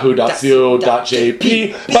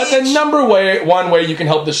gotfadejapan@yahoo.co.jp. But the number one way you can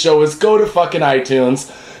help the show is go to fucking iTunes,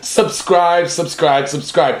 subscribe,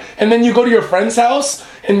 and then you go to your friend's house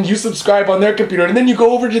and you subscribe on their computer, and then you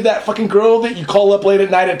go over to that fucking girl that you call up late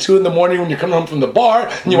at night at 2 in the morning when you're coming home from the bar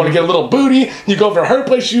and you want to get a little booty. You go over to her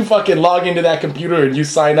place, you fucking log into that computer and you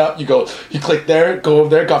sign up. You click there, go over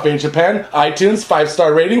there, Gotfade Japan, iTunes,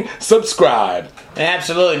 5-star rating, subscribe.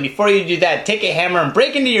 Absolutely. Before you do that, take a hammer and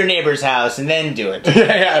break into your neighbor's house and then do it.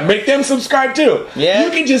 Yeah, make them subscribe too. Yeah.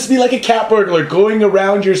 You can just be like a cat burglar going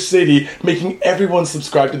around your city, making everyone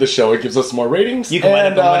subscribe to the show. It gives us more ratings. You can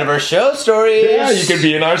wind up in one of our show stories. Yeah, you could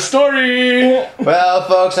be in our story. Well,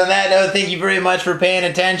 folks, on that note, thank you very much for paying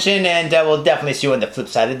attention, and we'll definitely see you on the flip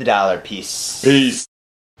side of the dollar. Peace. Peace.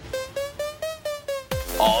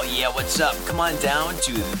 Oh yeah, what's up? Come on down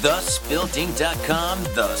to thespilledink.com,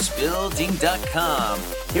 thespilledink.com.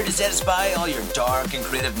 Here to satisfy all your dark and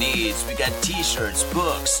creative needs. We got t-shirts,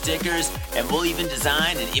 books, stickers, and we'll even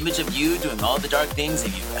design an image of you doing all the dark things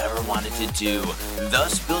that you've ever wanted to do.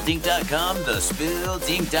 Thespilledink.com,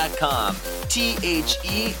 thespilledink.com.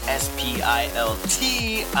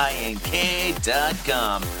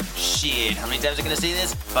 thespilledink.com. Shit, how many times am I gonna say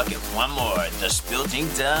this? Fuck it, one more.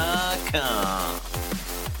 Thespilledink.com.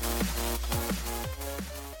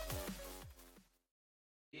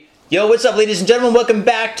 Yo, what's up, ladies and gentlemen? Welcome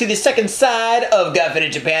back to the second side of Got Fit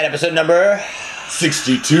in Japan, episode number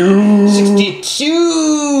 62.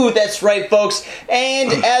 62! That's right, folks.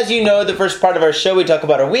 And as you know, the first part of our show, we talk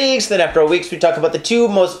about our weeks. Then after our weeks, we talk about the two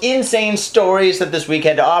most insane stories that this week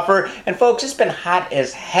had to offer. And folks, it's been hot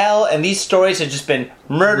as hell, and these stories have just been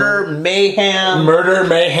murder, mayhem,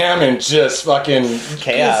 and just fucking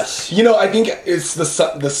chaos. You know, I think it's the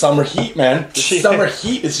summer heat, man. The summer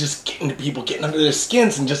heat is just getting to people, getting under their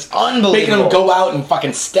skins, and just making them go out and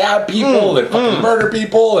fucking stab people and fucking murder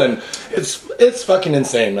people, and it's fucking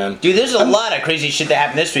insane, man. Dude, there's a lot of crazy shit that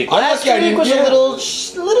happened this week. Last last week was a little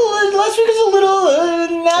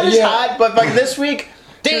not as hot, but like this week,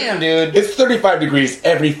 damn, dude. It's 35 degrees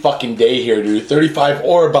every fucking day here, dude. 35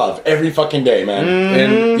 or above every fucking day, man.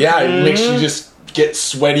 And yeah, it makes you just get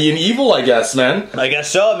sweaty and evil, I guess, man. I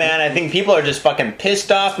guess so, man. I think people are just fucking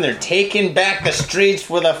pissed off and they're taking back the streets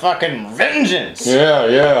with a fucking vengeance.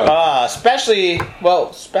 Yeah. Especially.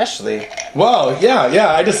 Well, yeah.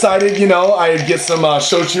 I decided, I'd get some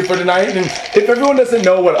shochu for tonight. And if everyone doesn't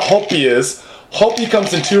know what hopi is, hopi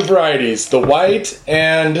comes in two varieties, the white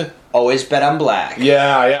and... Always bet on black.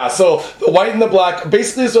 Yeah. So the white and the black,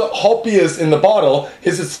 basically is what hopi is in the bottle,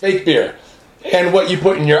 is it's fake beer. And what you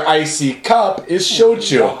put in your icy cup is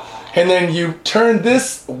shochu. And then you turn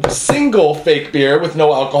this single fake beer with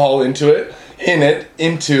no alcohol into a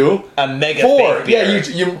mega four. fake beer. Yeah,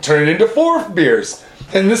 you turn it into 4 beers.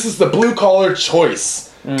 And this is the blue collar choice.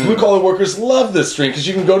 Blue collar workers love this drink because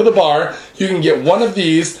you can go to the bar, you can get one of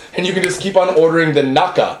these, and you can just keep on ordering the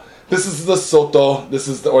naka. This is the soto,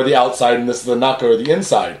 or the outside, and this is the naka, or the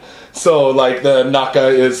inside. So, like, the naka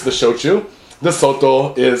is the shochu. The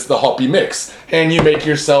soto is the hoppy mix. And you make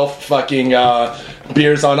yourself fucking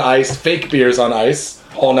beers on ice, fake beers on ice,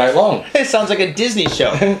 all night long. It sounds like a Disney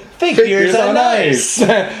show. Fake beers on ice.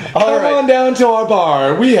 Come on down to our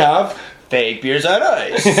bar. We have... fake beers on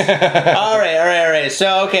ice. All right.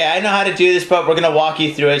 So, okay, I know how to do this, but we're going to walk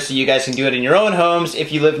you through it so you guys can do it in your own homes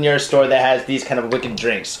if you live near a store that has these kind of wicked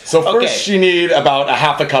drinks. So first you need about a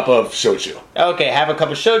half a cup of shochu. Okay, half a cup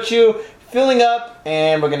of shochu. Filling up,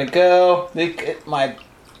 and we're gonna go. Look at my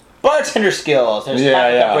bartender skills. There's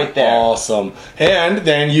half a cup right there. Awesome. And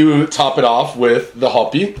then you top it off with the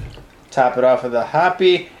hoppy. Top it off with the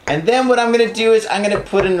hoppy. And then what I'm gonna do is I'm gonna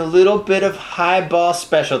put in a little bit of highball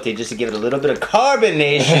specialty just to give it a little bit of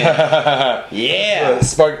carbonation. Yeah.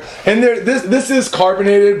 Spark. And this is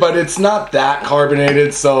carbonated, but it's not that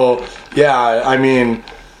carbonated. So yeah, I mean.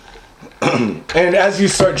 And as you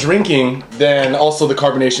start drinking, then also the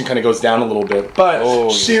carbonation kind of goes down a little bit.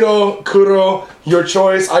 But Shiro, Kuro, your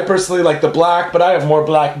choice. I personally like the black, but I have more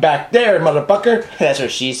black back there, motherfucker. That's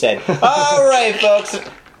what she said. All right, folks.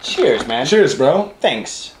 Cheers, man. Cheers, bro.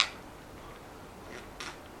 Thanks.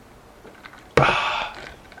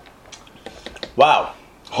 Wow.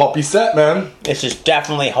 Hoppy set, man. This is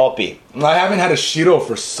definitely hoppy. I haven't had a Shiro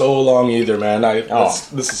for so long either, man.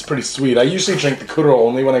 This is pretty sweet. I usually drink the Kuro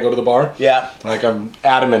only when I go to the bar. Yeah. Like, I'm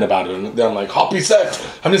adamant about it. And then I'm like, hoppy set.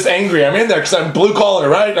 I'm just angry. I'm in there because I'm blue collar,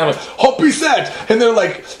 right? And I'm like, hoppy set. And they're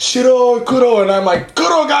like, Shiro, Kuro. And I'm like,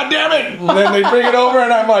 Kuro, goddammit. And then they bring it over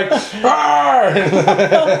and I'm like,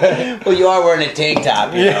 argh. Well, you are wearing a tank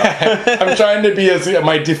top, you know? I'm trying to be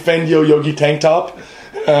my Defendio Yogi tank top.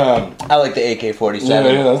 I like the AK-47.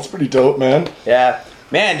 Yeah, that's pretty dope, man. Yeah.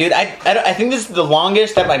 Man, dude, I think this is the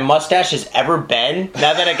longest that my mustache has ever been.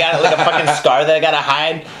 Now that I got like a fucking scar that I gotta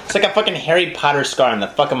hide. It's like a fucking Harry Potter scar in the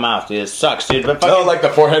fucking mouth, dude. It sucks, dude. But fucking, like the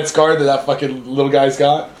forehead scar that fucking little guy's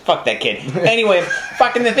got? Fuck that kid. Anyway,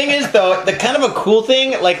 fucking the thing is, though, the kind of a cool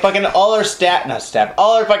thing, like fucking all our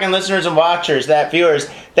all our fucking listeners and watchers, viewers,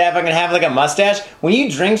 that fucking have like a mustache, when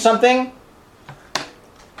you drink something,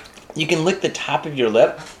 you can lick the top of your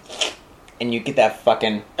lip, and you get that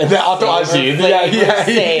fucking... And the autoaji.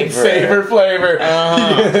 Savor flavor.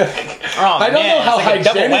 I don't know how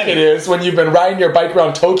hygienic it is when you've been riding your bike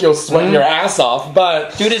around Tokyo sweating your ass off,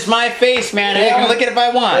 but... Dude, it's my face, man. I can lick it if I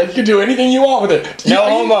want. You can do anything you want with it. No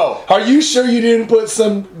homo. Are you sure you didn't put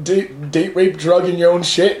some date rape drug in your own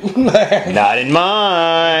shit? Not in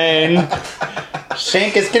mine.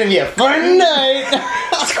 Shank, it's gonna be a fun night.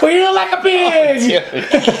 Squeal like a pig!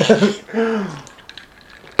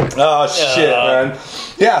 Oh shit, man.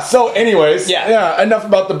 Yeah, so anyways, yeah, enough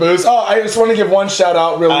about the booze. Oh, I just want to give one shout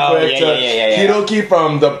out really quick to Hiroki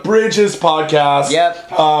from the Bridges podcast. Yep.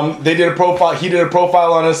 They did a profile. He did a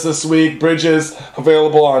profile on us this week. Bridges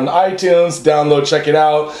available on iTunes. Download, check it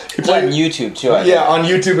out. It's on YouTube too. I think. On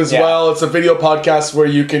YouTube as well. It's a video podcast where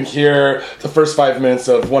you can hear the first 5 minutes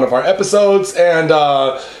of one of our episodes. And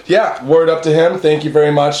word up to him. Thank you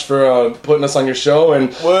very much for putting us on your show.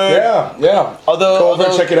 And yeah. Go over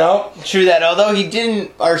and check it out. True that. Although he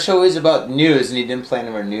didn't, our show is about news, and he didn't play any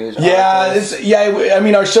of our news. I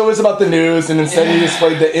mean, our show is about the news, and instead he just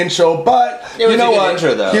played the intro. But you know what?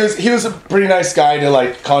 Intro, though. He was a pretty nice guy to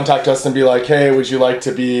like contact us and be like, "Hey, would you like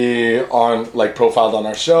to be on like profiled on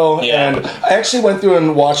our show?" Yeah. And I actually went through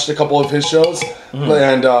and watched a couple of his shows,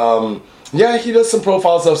 and. He does some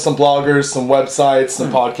profiles of some bloggers, some websites,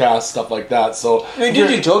 some podcasts, stuff like that. So we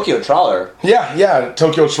do Tokyo Trawler. Yeah,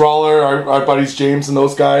 Tokyo Trawler, our buddies James and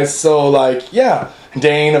those guys. So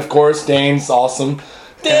Dane, of course, Dane's awesome.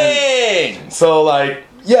 Dane. And so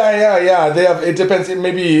yeah. They have. It depends.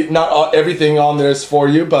 Maybe not everything on there is for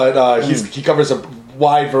you, but he covers a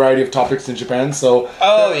wide variety of topics in Japan. So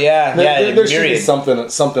there should be something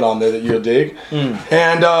on there that you'll dig.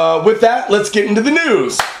 And with that, let's get into the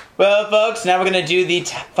news. Well, folks, now we're going to do the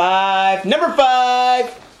top 5. Number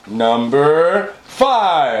 5. Number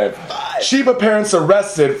 5. Shiba parents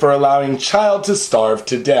arrested for allowing child to starve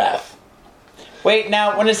to death. Wait,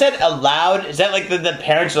 now, when it said allowed, is that like the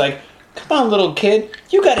parents are like, come on, little kid,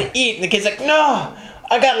 you got to eat. And the kid's like, no,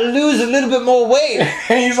 I got to lose a little bit more weight.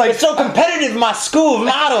 And he's like, it's so competitive in my school of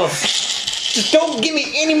models. Just don't give me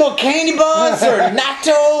any more candy bars or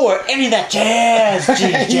natto or any of that jazz.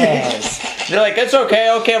 They're like, it's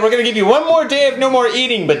okay, we're going to give you one more day of no more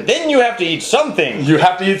eating, but then you have to eat something. You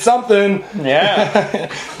have to eat something.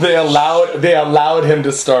 Yeah. They allowed him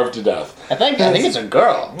to starve to death. I think it's a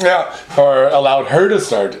girl. Yeah, or allowed her to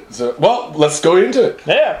starve. So, well, let's go into it.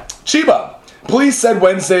 Yeah. Chiba. Police said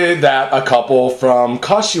Wednesday that a couple from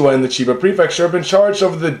Kashiwa in the Chiba prefecture have been charged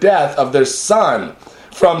over the death of their son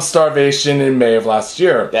from starvation in May of last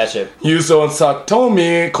year. That's it. Yuzo and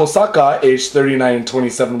Satomi Kosaka, aged 39 and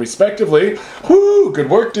 27 respectively. Woo! Good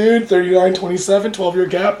work, dude. 39, 27, 12-year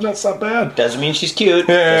gap. That's not bad. Doesn't mean she's cute.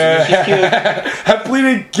 Have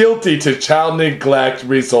pleaded guilty to child neglect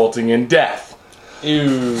resulting in death.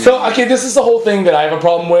 Ew. So, okay, this is the whole thing that I have a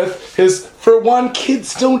problem with, is, for one,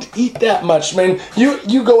 kids don't eat that much, man.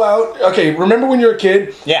 You go out, okay, remember when you were a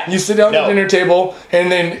kid? Yeah. You sit down at the dinner table,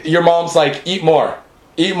 and then your mom's like, eat more.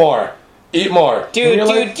 Eat more. Eat more.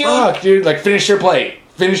 Dude. Fuck, dude. Like, finish your plate.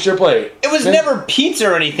 It was never pizza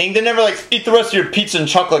or anything. They're never like, eat the rest of your pizza and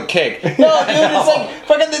chocolate cake. No, dude, it's like,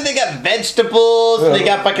 fucking, they got vegetables. They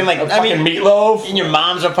got fucking, meatloaf. And your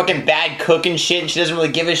mom's a fucking bad cook and shit, and she doesn't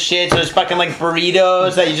really give a shit. So there's fucking,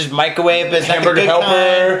 burritos that you just microwave, but it's hamburger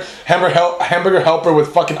helper. Hamburger helper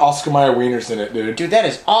with fucking Oscar Mayer wieners in it, dude. Dude, that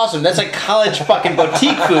is awesome. That's like college fucking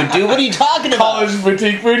boutique food, dude. What are you talking about? College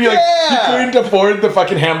boutique food? You couldn't afford the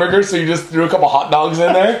fucking hamburger, so you just threw a couple hot dogs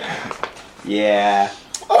in there? Yeah.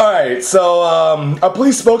 Alright, so a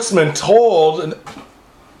police spokesman told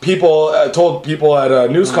people at a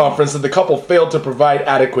news conference that the couple failed to provide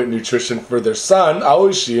adequate nutrition for their son,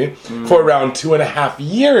 Aoshi, for around 2.5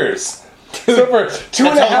 years. So for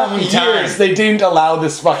 2.5 years, they didn't allow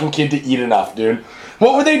this fucking kid to eat enough, dude.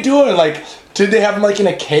 What were they doing? Like, did they have him in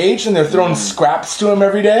a cage and they're throwing scraps to him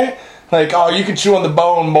every day? Like, oh, you can chew on the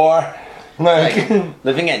bone, boy. Like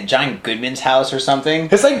living at John Goodman's house or something.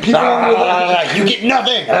 It's like people you get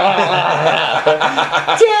nothing.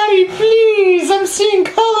 Daddy, please, I'm seeing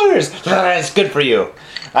colors. It's good for you.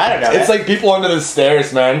 I don't know. It's like people under the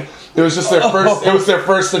stairs, man. It was just their first. It was their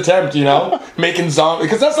first attempt, making zombie.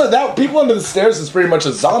 Because that's that. People under the stairs is pretty much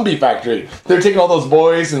a zombie factory. They're taking all those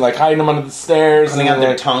boys and hiding them under the stairs, cutting out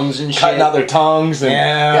their tongues and shit. Cutting out their tongues and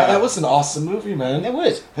yeah, that was an awesome movie, man. It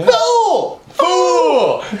was. Yeah.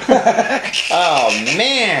 Fool. Oh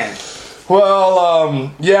man.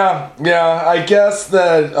 Well, yeah. I guess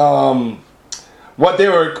that what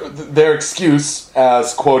their excuse,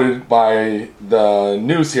 as quoted by the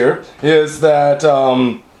news here, is that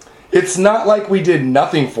it's not like we did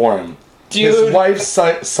nothing for him. Dude. His wife,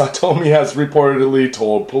 Satomi, has reportedly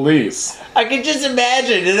told police. I can just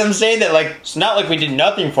imagine them saying that, it's not like we did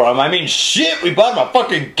nothing for him. I mean, shit, we bought him a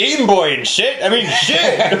fucking Game Boy and shit. I mean, shit.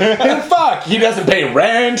 And fuck, he doesn't pay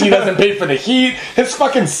rent, he doesn't pay for the heat, it's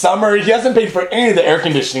fucking summer, he hasn't paid for any of the air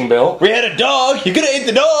conditioning bill. We had a dog, you could've ate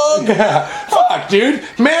the dog. Fuck, dude,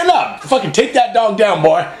 man up. Fucking take that dog down,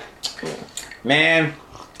 boy. Man,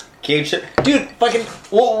 Dude, fucking,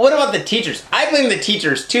 well, what about the teachers? I blame the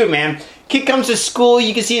teachers too, man. Kid comes to school,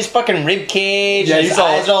 you can see his fucking rib cage. Yeah, his he's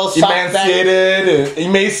eyes all emaciated.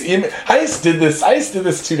 And I just did this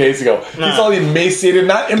 2 days ago. He's all emaciated,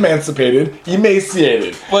 not emancipated,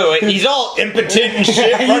 emaciated. Wait, he's all impotent and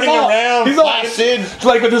shit, running around, he's all flaccid.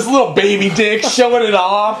 like with this little baby dick, showing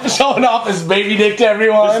off his baby dick to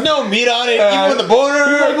everyone. There's no meat on it, even with the boner.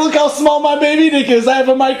 He's like, look how small my baby dick is. I have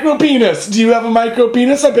a micro penis. Do you have a micro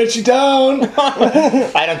penis? I bet you don't.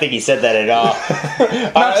 I don't think he said that at all.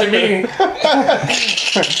 Not to me.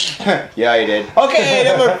 Yeah, he did.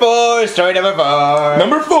 Okay, story number 4.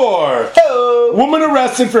 Number 4. Oh. Woman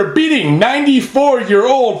arrested for beating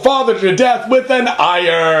 94-year-old father to death with an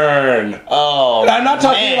iron. Oh, I'm not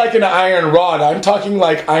talking man. like an iron rod. I'm talking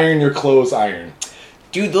like iron your clothes iron.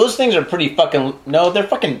 Dude, those things are pretty fucking... No, they're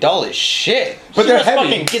fucking dull as shit. But She they're must heavy.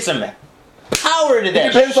 fucking get some power to that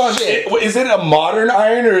It depends on... shit. Is it a modern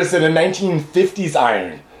iron or is it a 1950s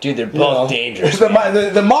iron? Dude, they're both dangerous. The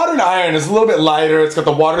modern iron is a little bit lighter. It's got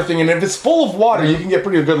the water thing, and if it's full of water, you can get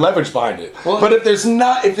pretty good leverage behind it. Well, but if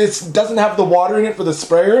it doesn't have the water in it for the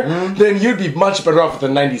sprayer, then you'd be much better off with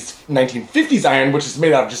the 1950s iron, which is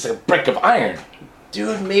made out of just a brick of iron.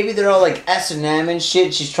 Dude, maybe they're all like S&M and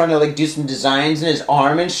shit. She's trying to like do some designs in his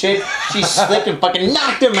arm and shit. She slipped and fucking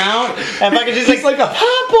knocked him out. And fucking just He's like a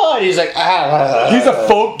Papa. And he's like, He's a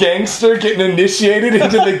folk gangster getting initiated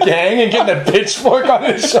into the gang and getting a pitchfork on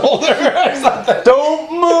his shoulder or something.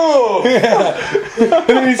 don't move. And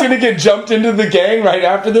then he's gonna get jumped into the gang right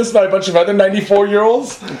after this by a bunch of other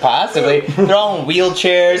 94-year-olds. Possibly. They're all in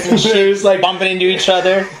wheelchairs and shit, There's like bumping into each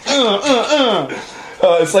other.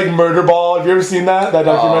 It's like Murderball. Have you ever seen that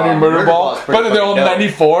documentary, Murderball is Murderball? pretty But they're all fucking dope.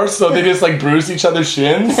 94, so they just like bruise each other's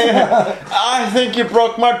shins. I think you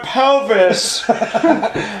broke my pelvis.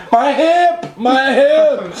 My hip!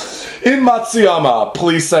 In Matsuyama,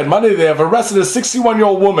 police said Monday they have arrested a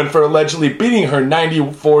 61-year-old woman for allegedly beating her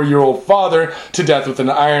 94-year-old father to death with an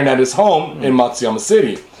iron at his home in Matsuyama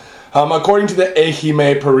City. According to the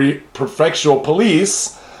Ehime Prefectural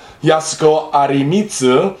Police, Yasuko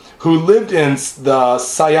Arimitsu, who lived in the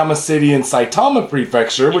Sayama City in Saitama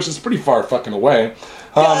Prefecture, which is pretty far fucking away,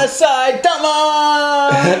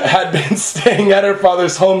 Saitama! had been staying at her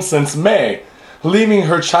father's home since May, leaving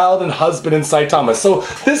her child and husband in Saitama. So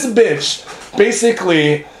this bitch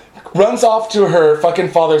basically runs off to her fucking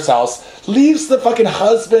father's house, leaves the fucking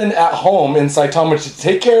husband at home in Saitama to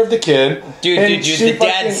take care of the kid. Dude, the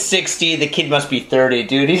dad's 60, the kid must be 30,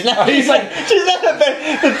 dude. He's not the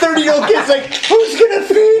 30-year-old kid's like, who's gonna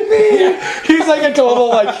feed me? He's like a total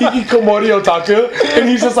like hikikomori otaku, and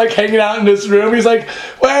he's just like hanging out in this room. He's like,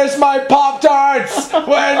 where's my Pop-Tarts?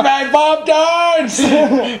 Where's my Pop-Tarts?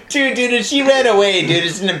 Dude, and she ran away, dude.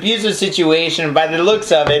 It's an abusive situation by the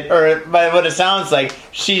looks of it, or by what it sounds like.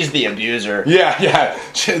 She's the abuser. Yeah.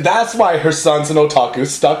 That's why her son's an otaku,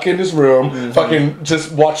 stuck in his room, fucking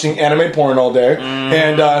just watching anime porn all day,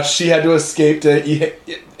 and she had to escape to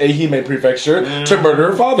Ehime Prefecture to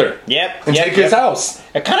murder her father. Yep. And take his house.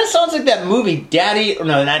 It kind of sounds like that movie, Daddy.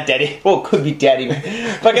 No, not Daddy. Well, it could be Daddy.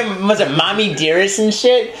 Fucking, was it Mommy Dearest and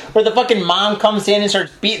shit? Where the fucking mom comes in and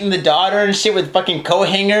starts beating the daughter and shit with fucking coat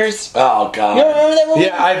hangers. Oh, God. You remember that movie?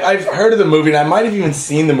 Yeah, I've heard of the movie, and I might have even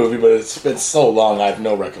seen the movie, but it's been so long, I have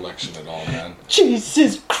no recollection at all, man.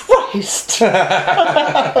 Jesus Christ.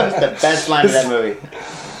 That was the best line of that movie.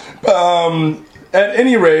 At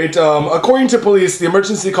any rate, according to police, the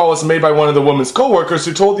emergency call was made by one of the woman's co-workers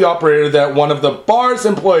who told the operator that one of the bar's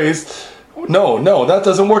employees... No, that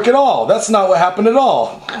doesn't work at all. That's not what happened at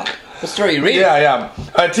all. The story you read. Yeah.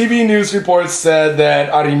 TV news reports said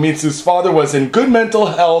that Arimitsu's father was in good mental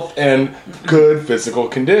health and good physical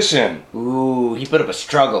condition. Ooh, he put up a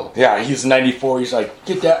struggle. Yeah, he's 94. He's like,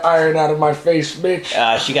 get that iron out of my face, bitch.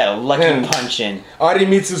 She got a lucky punch in.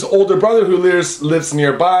 Arimitsu's older brother, who lives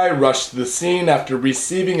nearby, rushed to the scene after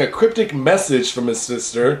receiving a cryptic message from his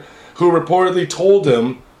sister, who reportedly told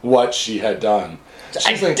him what she had done.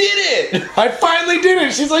 She's like, did it! I finally did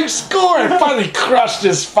it! She's like, score! I finally crushed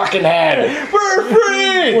his fucking head! We're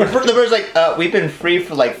free! The bird's like, we've been free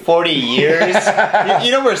for like 40 years.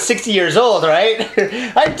 You know we're 60 years old, right?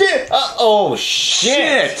 I did! Oh,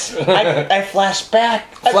 shit! I flashed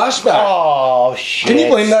back. Flashback? Oh, shit. Can you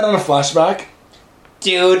blame that on a flashback?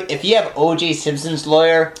 Dude, if you have O.J. Simpson's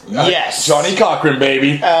lawyer, yes. Johnny Cochran,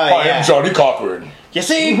 baby. I am Johnny Cochran. You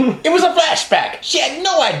see? It was a flashback. She had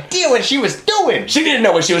no idea what she was doing. She didn't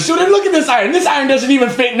know what she was doing. And look at this iron. This iron doesn't even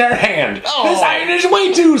fit in her hand. Oh. This iron is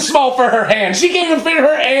way too small for her hand. She can't even fit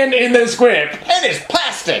her hand in this grip. And it's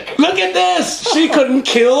plastic. Look at this. She couldn't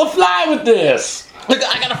kill a fly with this. Look,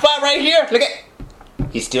 I got a fly right here. Look at...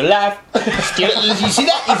 He's still alive. Still, you see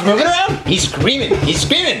that? He's moving around. He's screaming. He's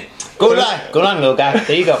screaming. Go along, little guy.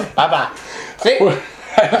 There you go. Bye-bye. See?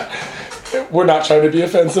 We're not trying to be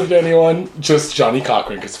offensive to anyone. Just Johnny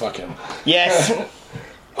Cochran, because fuck him. Yes.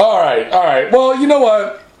 All right. Well, you know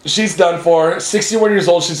what? She's done for. 61 years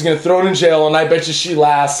old. She's going to throw it in jail, and I bet you she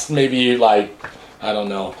lasts maybe, like, I don't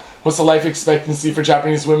know. What's the life expectancy for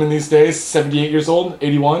Japanese women these days? 78 years old?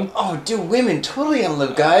 81? Oh, dude, women totally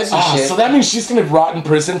outlive guys and shit. So that means she's going to rot in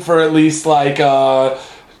prison for at least, like,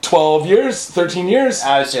 12 years? 13 years?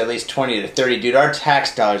 I would say at least 20 to 30, dude. Our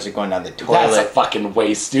tax dollars are going down the toilet. That's a fucking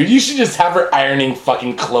waste, dude. You should just have her ironing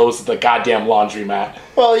fucking clothes at the goddamn laundromat.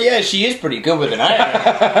 Well, yeah, she is pretty good with an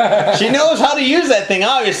iron. She knows how to use that thing,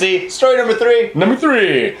 obviously. Story number 3. Number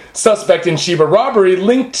 3. Suspect in Chiba robbery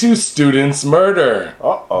linked to student's murder.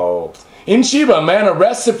 Uh-oh. In Chiba, a man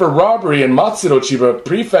arrested for robbery in Matsuro, Chiba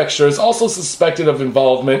Prefecture is also suspected of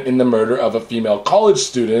involvement in the murder of a female college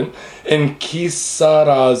student in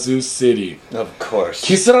Kisarazu City. Of course.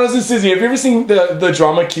 Kisarazu City. Have you ever seen the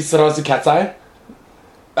drama Kisarazu Cat's Eye?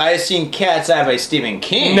 I've seen Cat's Eye by Stephen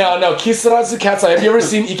King. No, Kisarazu Cat's Eye. Have you ever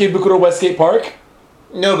seen Ikebukuro Westgate Park?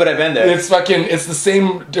 No, but I've been there. It's the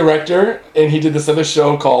same director, and he did this other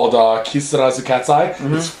show called Kisarazu Cat's Eye.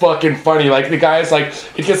 Mm-hmm. It's fucking funny. Like, the guys, like,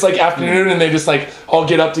 it gets, like, afternoon, and they just, like, all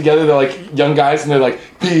get up together. They're, like, young guys, and they're, like,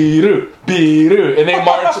 biru, and they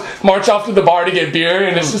march off to the bar to get beer,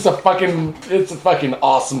 and it's just a fucking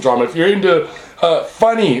awesome drama. If you're into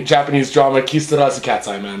funny Japanese drama, Kisarazu Cat's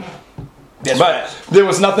Eye, man. But there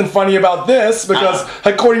was nothing funny about this because,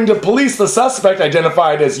 according to police, the suspect,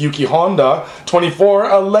 identified as Yuki Honda, 24,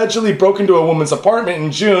 allegedly broke into a woman's apartment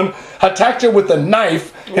in June, attacked her with a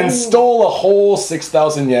knife, and stole a whole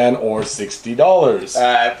 6,000 yen or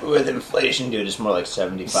 $60. With inflation, dude, it's more like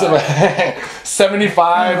 75.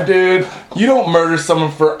 75, dude. You don't murder someone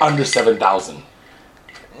for under 7,000.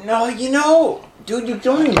 No, dude, you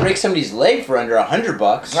don't even break somebody's leg for under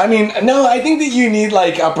 $100. I mean, no, I think that you need,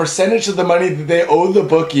 like, a percentage of the money that they owe the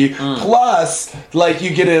bookie, plus, like, you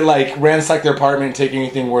get to, like, ransack their apartment and take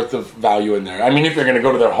anything worth of value in there. I mean, if you're going to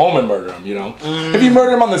go to their home and murder them, you know? If you murder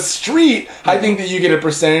them on the street, I think that you get a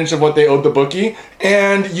percentage of what they owed the bookie,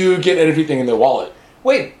 and you get everything in their wallet.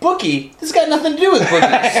 Wait, bookie? This got nothing to do with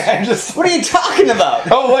bookies. What are you talking about?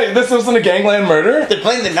 Oh, wait, this wasn't a gangland murder? They're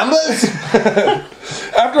playing the numbers?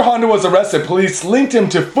 After Honda was arrested, police linked him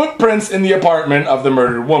to footprints in the apartment of the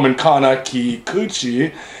murdered woman, Kana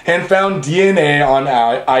Kikuchi, and found DNA on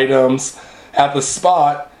items at the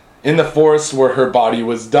spot in the forest where her body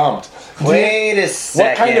was dumped. Wait a second.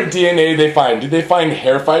 What kind of DNA did they find? Did they find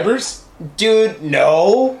hair fibers? Dude,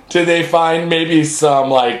 no. Did they find maybe some,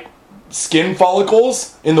 like, skin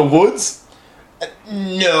follicles in the woods?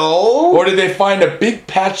 No. Or did they find a big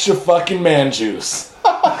patch of fucking man juice?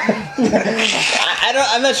 I'm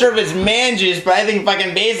not sure if it's man juice, but I think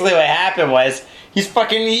fucking basically what happened was he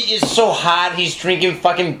is so hot, he's drinking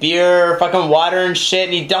fucking beer, fucking water and shit,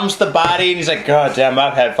 and he dumps the body, and he's like, God damn,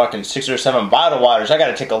 I've had fucking 6 or 7 bottled waters, I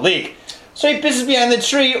gotta take a leak. So he pisses behind the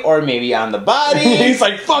tree, or maybe on the body. He's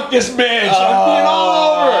like, fuck this bitch, I'm peeing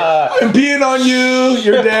all over. I'm peeing on you,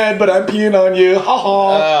 you're dead, but I'm peeing on you.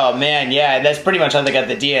 Oh man, yeah, that's pretty much how they got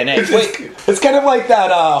the DNA. It's kind of like that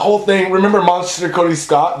whole thing, remember Monster Cody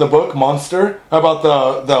Scott, the book, Monster? About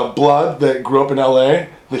the blood that grew up in LA?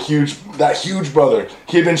 That huge brother.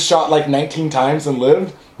 He had been shot like 19 times and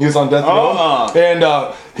lived. He was on death row. And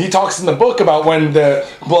he talks in the book about when the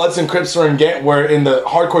Bloods and Crips were in the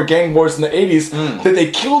hardcore gang wars in the 80s, that they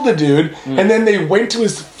killed the dude, and then they went to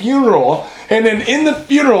his funeral, and then in the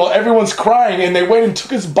funeral, everyone's crying, and they went and took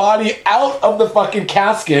his body out of the fucking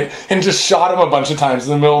casket and just shot him a bunch of times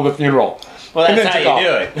in the middle of the funeral. Well, that's how you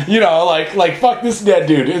do it. You know, like fuck this dead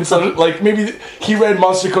dude. And so, like, maybe he read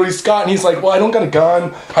Monster Cody Scott, and he's like, well, I don't got a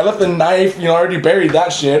gun. I left the knife. I already buried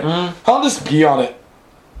that shit. I'll just pee on it.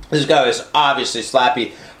 This guy was obviously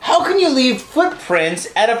sloppy. How can you leave footprints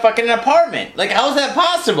at a fucking apartment? Like, how is that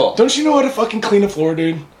possible? Don't you know how to fucking clean a floor,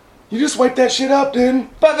 dude? You just wipe that shit up, dude.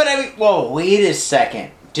 But I mean, whoa, wait a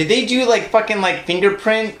second. Did they do, like, fucking, like,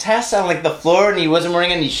 fingerprint tests on, like, the floor, and he wasn't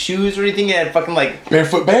wearing any shoes or anything? He had fucking, like...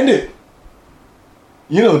 Barefoot Bandit.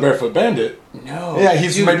 You know the Barefoot Bandit. No. Yeah,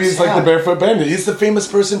 he's like the Barefoot Bandit. He's the famous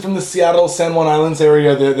person from the Seattle, San Juan Islands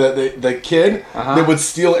area, the kid that would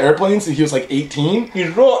steal airplanes, and he was like 18.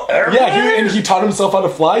 He stole airplanes? Yeah, and he taught himself how to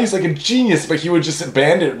fly. He's like a genius, but he would just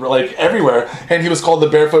bandit like everywhere. And he was called the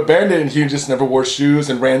Barefoot Bandit, and he just never wore shoes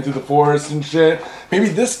and ran through the forest and shit. Maybe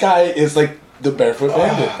this guy is like the Barefoot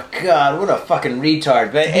Bandit. Oh, God, what a fucking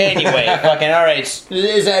retard. But anyway, fucking, alright.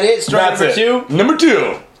 Is that it? Story number 2? Number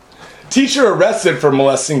 2. Teacher arrested for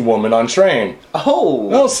molesting woman on train. Oh.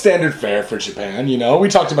 No standard fare for Japan, you know. We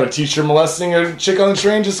talked about a teacher molesting a chick on the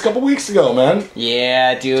train just a couple weeks ago, man.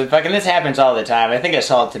 Yeah, dude. Fucking this happens all the time. I think I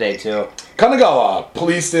saw it today, too. Kanagawa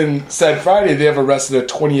police said Friday they have arrested a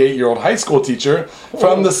 28-year-old high school teacher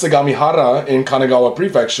from the Sagamihara in Kanagawa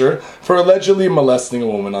Prefecture for allegedly molesting a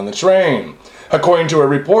woman on the train. According to a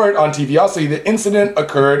report on TV Asahi, the incident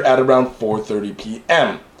occurred at around 4:30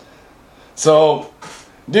 p.m. So,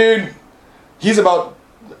 dude, he's about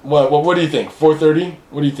what do you think? 4:30?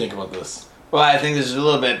 What do you think about this? Well, I think this is a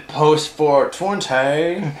little bit post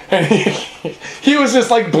 420. And he was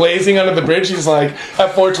just like blazing under the bridge. He's like,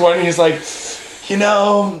 at 4:20, he's like, you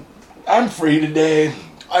know, I'm free today.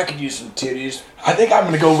 I could use some titties. I think I'm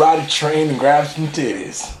gonna go ride a train and grab some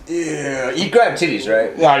titties. Yeah, you grab titties,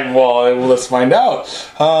 right? Well, let's find out.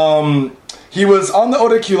 He was on the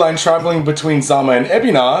Oda-Q line traveling between Zama and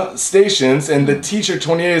Ebina stations, and the teacher,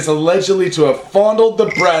 28, is allegedly to have fondled the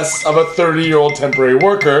breasts of a 30-year-old temporary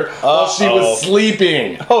worker while she was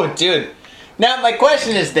sleeping. Oh, dude. Now, my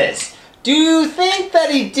question is this. Do you think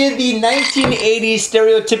that he did the 1980s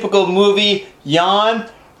stereotypical movie, Yawn?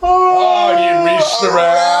 Oh, he reached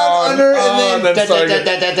around. Under, and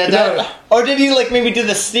then or did he like maybe do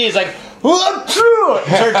the sneeze like start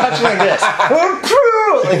touching like this?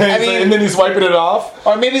 I mean, and then he's wiping it off.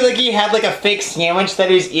 or maybe like he had like a fake sandwich that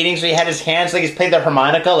he was eating, so he had his hands like he's playing the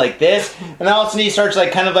harmonica like this, and then all of a sudden he starts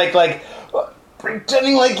like kind of like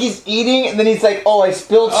pretending like he's eating, and then he's like, "Oh, I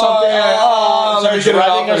spilled something." Let me get it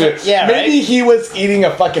off of you. Yeah, maybe right? he was eating a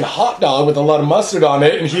fucking hot dog with a lot of mustard on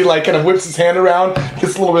it, and he like kind of whips his hand around,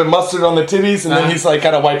 gets a little bit of mustard on the titties, and then he's like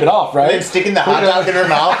kind of wipe it off, right? And then sticking the hot dog in her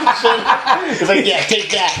mouth and shit. He's like, "Yeah, take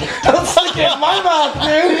that." Don't suck it in my mouth,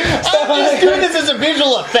 dude. I'm just doing this as a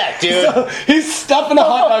visual effect, dude. So he's stuffing a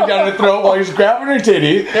hot dog down her throat while he's grabbing her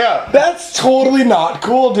titty. Yeah. That's totally not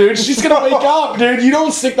cool, dude. She's gonna wake up, dude. You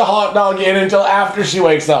don't stick the hot dog in until after she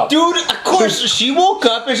wakes up. Dude, of course, she woke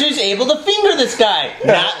up and she was able to finger this guy.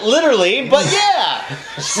 Not literally, but yeah.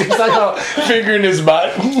 She's like a finger in his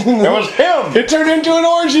butt. It was him. It turned into an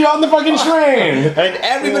orgy on the fucking train. And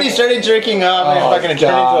everybody started jerking up and Oh, fucking turned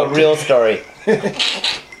God. into a real story.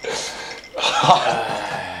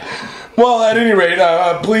 Well, at any rate,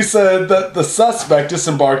 police said that the suspect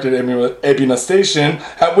disembarked at Ebina Station,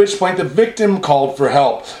 at which point the victim called for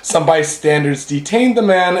help. Some bystanders detained the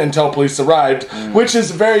man until police arrived, which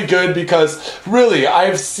is very good because, really,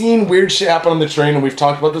 I've seen weird shit happen on the train, and we've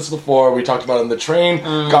talked about this before. We talked about it on the Train,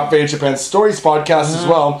 Got Faded Japan Stories podcast as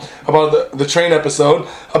well, about the train episode,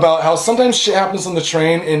 about how sometimes shit happens on the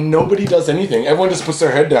train and nobody does anything. Everyone just puts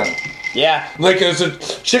their head down. Yeah. Like, there's a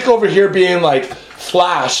chick over here being, like,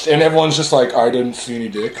 flashed, and everyone's just like, I didn't see any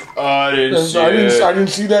dick. I didn't I didn't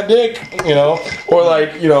see that dick, you know? Or,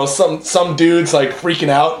 like, you know, some dude's, like, freaking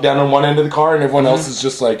out down on one end of the car, and everyone else is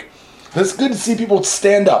just like, it's good to see people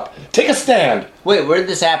stand up. Take a stand. Wait, where did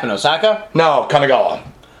this happen? Osaka? No, Kanagawa.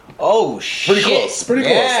 Oh, shit. Pretty close, pretty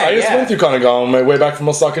close. Yeah, I just went through Kanagawa on my way back from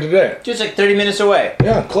Osaka today. Just like 30 minutes away.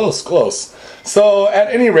 Yeah, close. So, at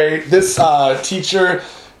any rate, this teacher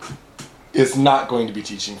is not going to be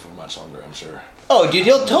teaching for much longer, I'm sure. Oh, dude,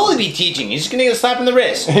 he'll totally be teaching. He's just gonna get a slap in the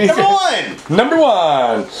wrist. Number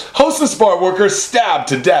 1. Hostess bar worker stabbed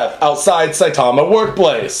to death outside Saitama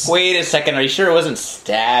workplace. Wait a second, are you sure it wasn't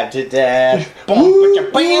stabbed to death?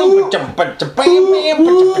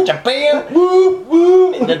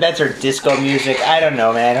 That's her disco music. I don't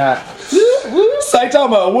know, man.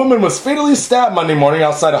 Saitama, a woman was fatally stabbed Monday morning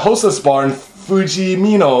outside a hostess bar in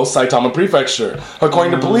Fujimino, Saitama Prefecture.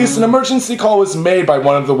 According to police, an emergency call was made by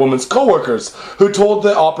one of the woman's co-workers, who told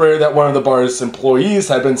the operator that one of the bar's employees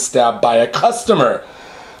had been stabbed by a customer.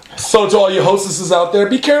 So to all you hostesses out there,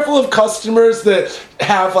 be careful of customers that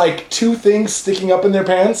have like 2 things sticking up in their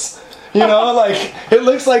pants. You know, like, it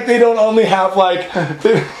looks like they don't only have, like...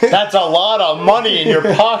 That's a lot of money in your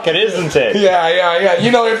pocket, isn't it? Yeah.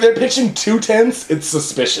 You know, if they're pitching 2 tents, it's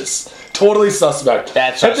suspicious. Totally suspect.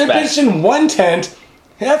 That's suspect. If they're suspect. pitching 1 tent,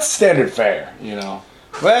 that's standard fare, you know.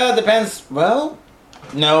 Well, it depends. Well,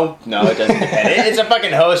 no, it doesn't depend. It's a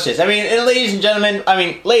fucking hostess. I mean, and ladies and gentlemen,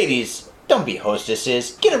 ladies, don't be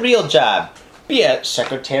hostesses. Get a real job. Be a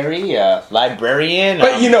secretary, a librarian.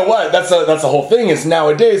 But you know what? That's the whole thing is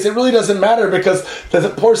nowadays it really doesn't matter because the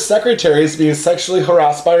poor secretary is being sexually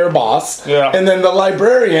harassed by her boss. Yeah. And then the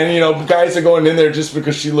librarian, you know, guys are going in there just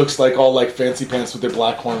because she looks like all like fancy pants with their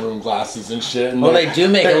black horn rim glasses and shit. And well, they do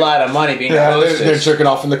make a lot of money being a hostess. they're jerking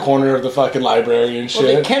off in the corner of the fucking library and shit.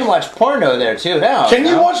 Well, they can watch porno there too now. Can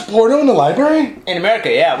you watch porno in the library? In America,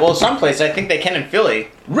 yeah. Well, some places I think they can in Philly.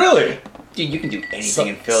 Really? Dude, you can do anything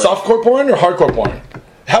in Philly. Softcore porn or hardcore porn?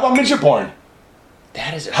 How about midget porn?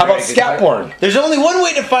 That is a How very about good scat question. porn? There's only one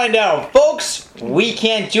way to find out, folks. We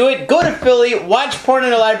can't do it. Go to Philly, watch porn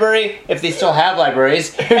in a library, if they still have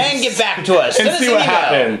libraries, and get back to us. And Send us see an what email.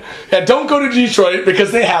 happened. Yeah, don't go to Detroit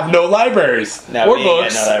because they have no libraries No, or we ain't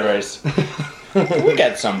books. got no libraries. We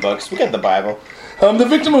got some books. We got the Bible. The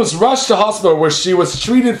victim was rushed to hospital where she was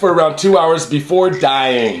treated for around 2 hours before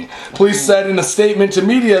dying. Police said in a statement to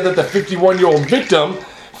media that the 51-year-old victim,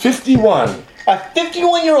 51. A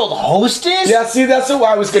 51-year-old hostess? Yeah, see, that's what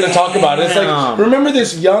I was going to talk about. It's like, Damn. remember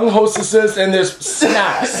there's young hostesses and there's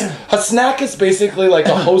snacks. A snack is basically like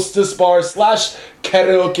a hostess bar /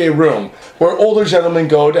 karaoke room where older gentlemen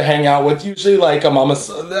go to hang out with usually like a mama,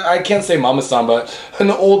 I can't say mama-san, but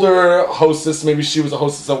an older hostess. Maybe she was a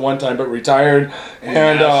hostess at one time but retired.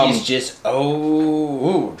 And Now she's just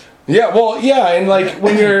old. yeah, well, yeah, and like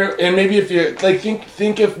when you're, and maybe if you're, like,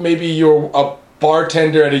 think if maybe you're a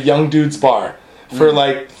bartender at a young dude's bar for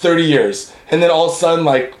like 30 years, and then all of a sudden,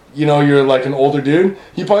 like, you know, you're like an older dude,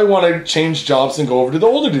 you probably want to change jobs and go over to the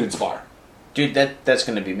older dude's bar. Dude, that's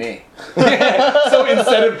gonna be me. So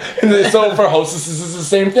instead of, so for hostesses, it's the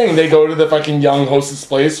same thing. They go to the fucking young hostess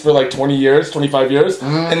place for like 20 years, 25 years,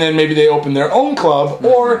 and then maybe they open their own club,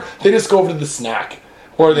 or they just go over to the snack,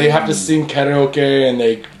 or they have to sing karaoke and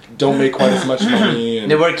they don't make quite as much money.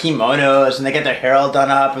 And They wear kimonos and they get their hair all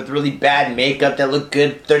done up with really bad makeup that looked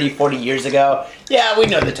good 30, 40 years ago. Yeah, we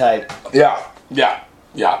know the type. Yeah.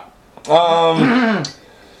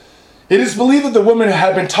 It is believed that the woman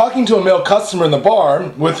had been talking to a male customer in the bar,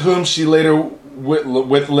 with whom she later went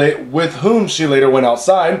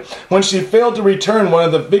outside. When she failed to return, one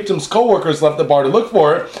of the victim's co-workers left the bar to look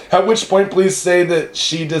for her. At which point, police say that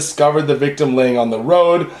she discovered the victim laying on the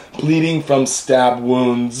road, bleeding from stab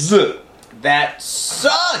wounds. That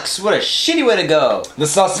sucks! What a shitty way to go. The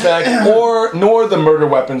suspect nor the murder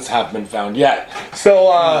weapons have been found yet.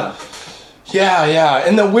 So, yeah.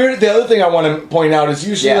 And the other thing I want to point out is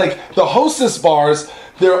usually like the hostess bars,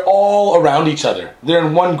 they're all around each other. They're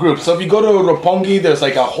in one group. So if you go to Roppongi, there's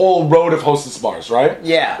like a whole road of hostess bars, right?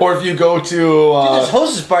 Yeah. Or if you go to Dude, there's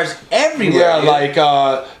hostess bars everywhere. yeah, dude.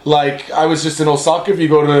 like I was just in Osaka. If you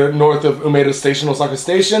go to north of Umeda Station, Osaka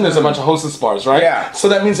Station, there's a bunch of hostess bars, right? Yeah. So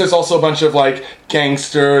that means there's also a bunch of like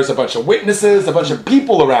gangsters, a bunch of witnesses, a bunch of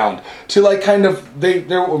people around to like kind of they're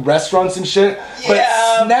restaurants and shit. But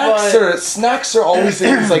Yeah, snacks are always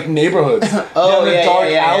in these like neighborhoods. Oh, down a yeah, dark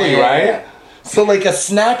yeah, alley, yeah, right? yeah. So like a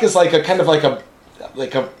snack is like a kind of like a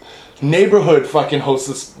neighborhood fucking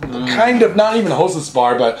hostess, kind of, not even hostess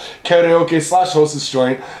bar, but karaoke / hostess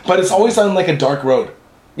joint, but it's always on like a dark road.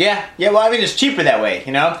 Yeah, well, I mean, it's cheaper that way,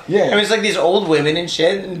 you know? Yeah. I mean, it's like these old women and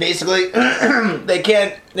shit, and basically, they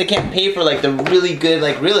can't pay for, like, the really good,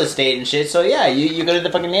 like, real estate and shit, so yeah, you go to the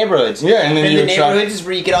fucking neighborhoods. Yeah, and then you the attract- neighborhoods is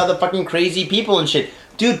where you get all the fucking crazy people and shit.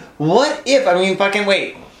 Dude, what if, I mean, fucking,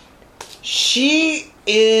 wait. She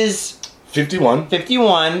is 51.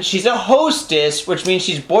 51. She's a hostess, which means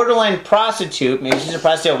she's borderline prostitute. Maybe she's a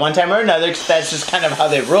prostitute at one time or another, because that's just kind of how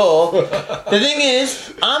they roll. The thing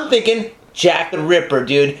is, I'm thinking Jack the Ripper,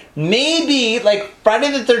 dude. Maybe, like,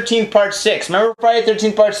 Friday the 13th Part 6. Remember Friday the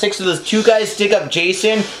 13th Part 6 where those two guys dig up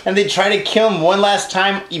Jason, and they try to kill him one last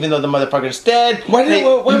time, even though the motherfucker's dead? Why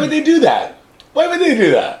would they do that? Why would they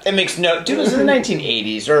do that? It makes no... Dude, it was in the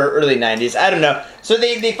 1980s or early 90s. I don't know. So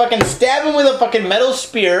they fucking stab him with a fucking metal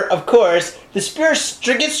spear, of course. The spear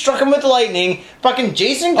gets struck him with lightning. Fucking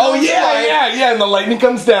Jason goes Yeah. And the lightning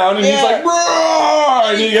comes down, and he's like,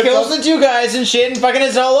 "Roar!" And he gets kills up- the two guys and shit, and fucking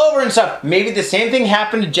it's all over and stuff. Maybe the same thing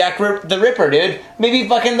happened to Jack the Ripper, dude. Maybe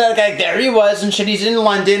fucking that guy, there he was and shit, he's in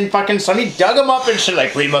London. Fucking somebody dug him up and shit,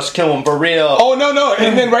 like, we must kill him for real. Oh, no.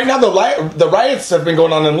 And then right now the riots have been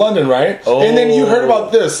going on in London, right? Oh. And then you heard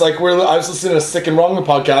about this. Like, I was listening to Sick and Wrong the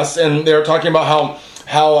podcast, and they were talking about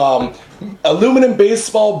how aluminum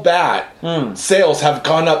baseball bat sales have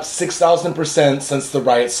gone up 6,000% since the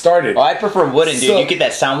riots started. Oh, I prefer wooden, dude. So- You get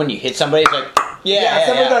that sound when you hit somebody, it's like,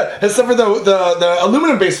 Except for the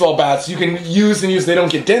aluminum baseball bats you can use, they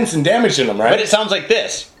don't get dents and damage in them, right? But it sounds like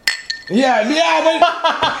this. Yeah, but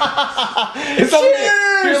it's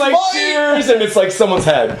you're like, mate! cheers, and it's like someone's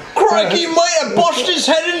head. Crikey, mate, I boshed his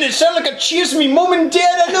head in and it sounded like a cheers me mum and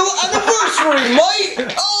dad anniversary, mate!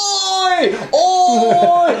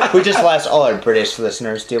 Oi! We just lost all our British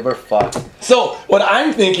listeners, dude. We're fucked. So, what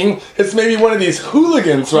I'm thinking is maybe one of these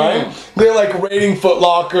hooligans, right? They're like raiding Foot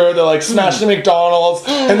Locker, they're like smashing McDonald's,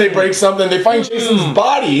 and they break something. They find Jason's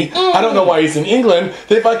body. I don't know why he's in England.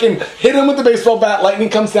 They fucking hit him with the baseball bat. Lightning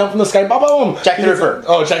comes down from the sky. Boom, boom. Jack the Ripper.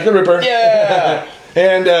 Oh, Jack the Ripper. Yeah.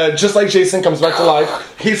 And just like Jason comes back to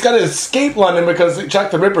life, he's got to escape London because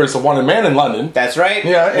Jack the Ripper is a wanted man in London. That's right.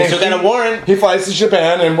 Yeah, and still got a warrant. He flies to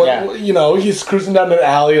Japan, and Yeah. you know, he's cruising down the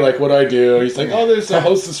alley like, what do I do? He's like, oh, there's a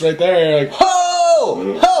hostess right there. Like,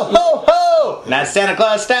 Ho! Ho, ho, ho! Not Santa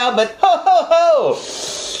Claus style, but ho, ho, ho!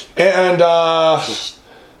 and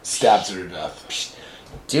stabs her to death.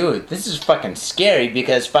 Dude, this is fucking scary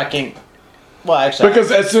because fucking... Well, actually...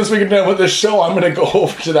 Because as soon as we get done with this show, I'm going to go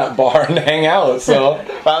over to that bar and hang out, so...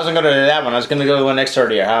 If I wasn't going to do that one, I was going to go to the one next door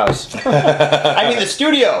to your house. I mean, the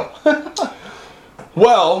studio!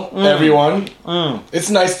 Well, everyone, it's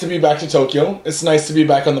nice to be back to Tokyo. It's nice to be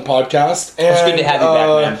back on the podcast. And, It's good to have you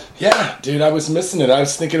back, man. Yeah, dude, I was missing it. I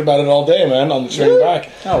was thinking about it all day, man, on the train back.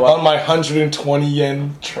 Oh, wow. On my 120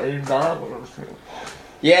 yen train back.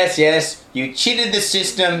 Yes, yes. You cheated the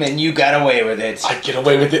system and you got away with it. I get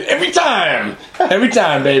away with it every time. Every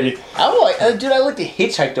time, baby. Dude, I like to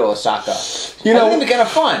hitchhike to Osaka. You know- I think it'd be kind of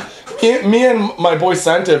fun. Me and my boy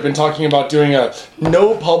Santa have been talking about doing a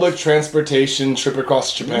no public transportation trip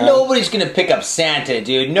across Japan. Nobody's gonna pick up Santa,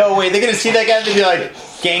 dude. No way. They're gonna see that guy and be like,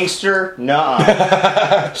 gangster?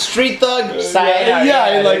 Nuh-uh. Street thug? Sayonara.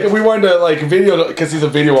 Yeah, like we wanted to like video because he's a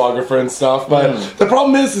videographer and stuff. But the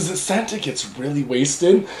problem is that Santa gets really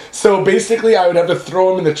wasted. So basically, I would have to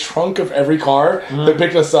throw him in the trunk of every car that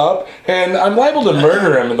picked us up, and I'm liable to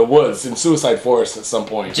murder him in the woods in Suicide Forest at some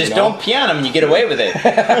point. Just you know? don't pee on him and you get away with it.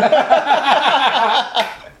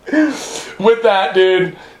 With that,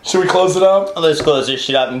 dude, should we close it up? Let's close this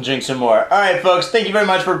shit up and drink some more. Alright, folks, thank you very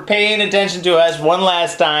much for paying attention to us one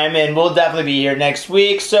last time, and we'll definitely be here next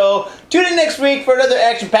week. So, tune in next week for another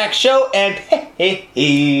action-packed show, and peace.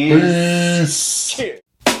 Peace. Cheers.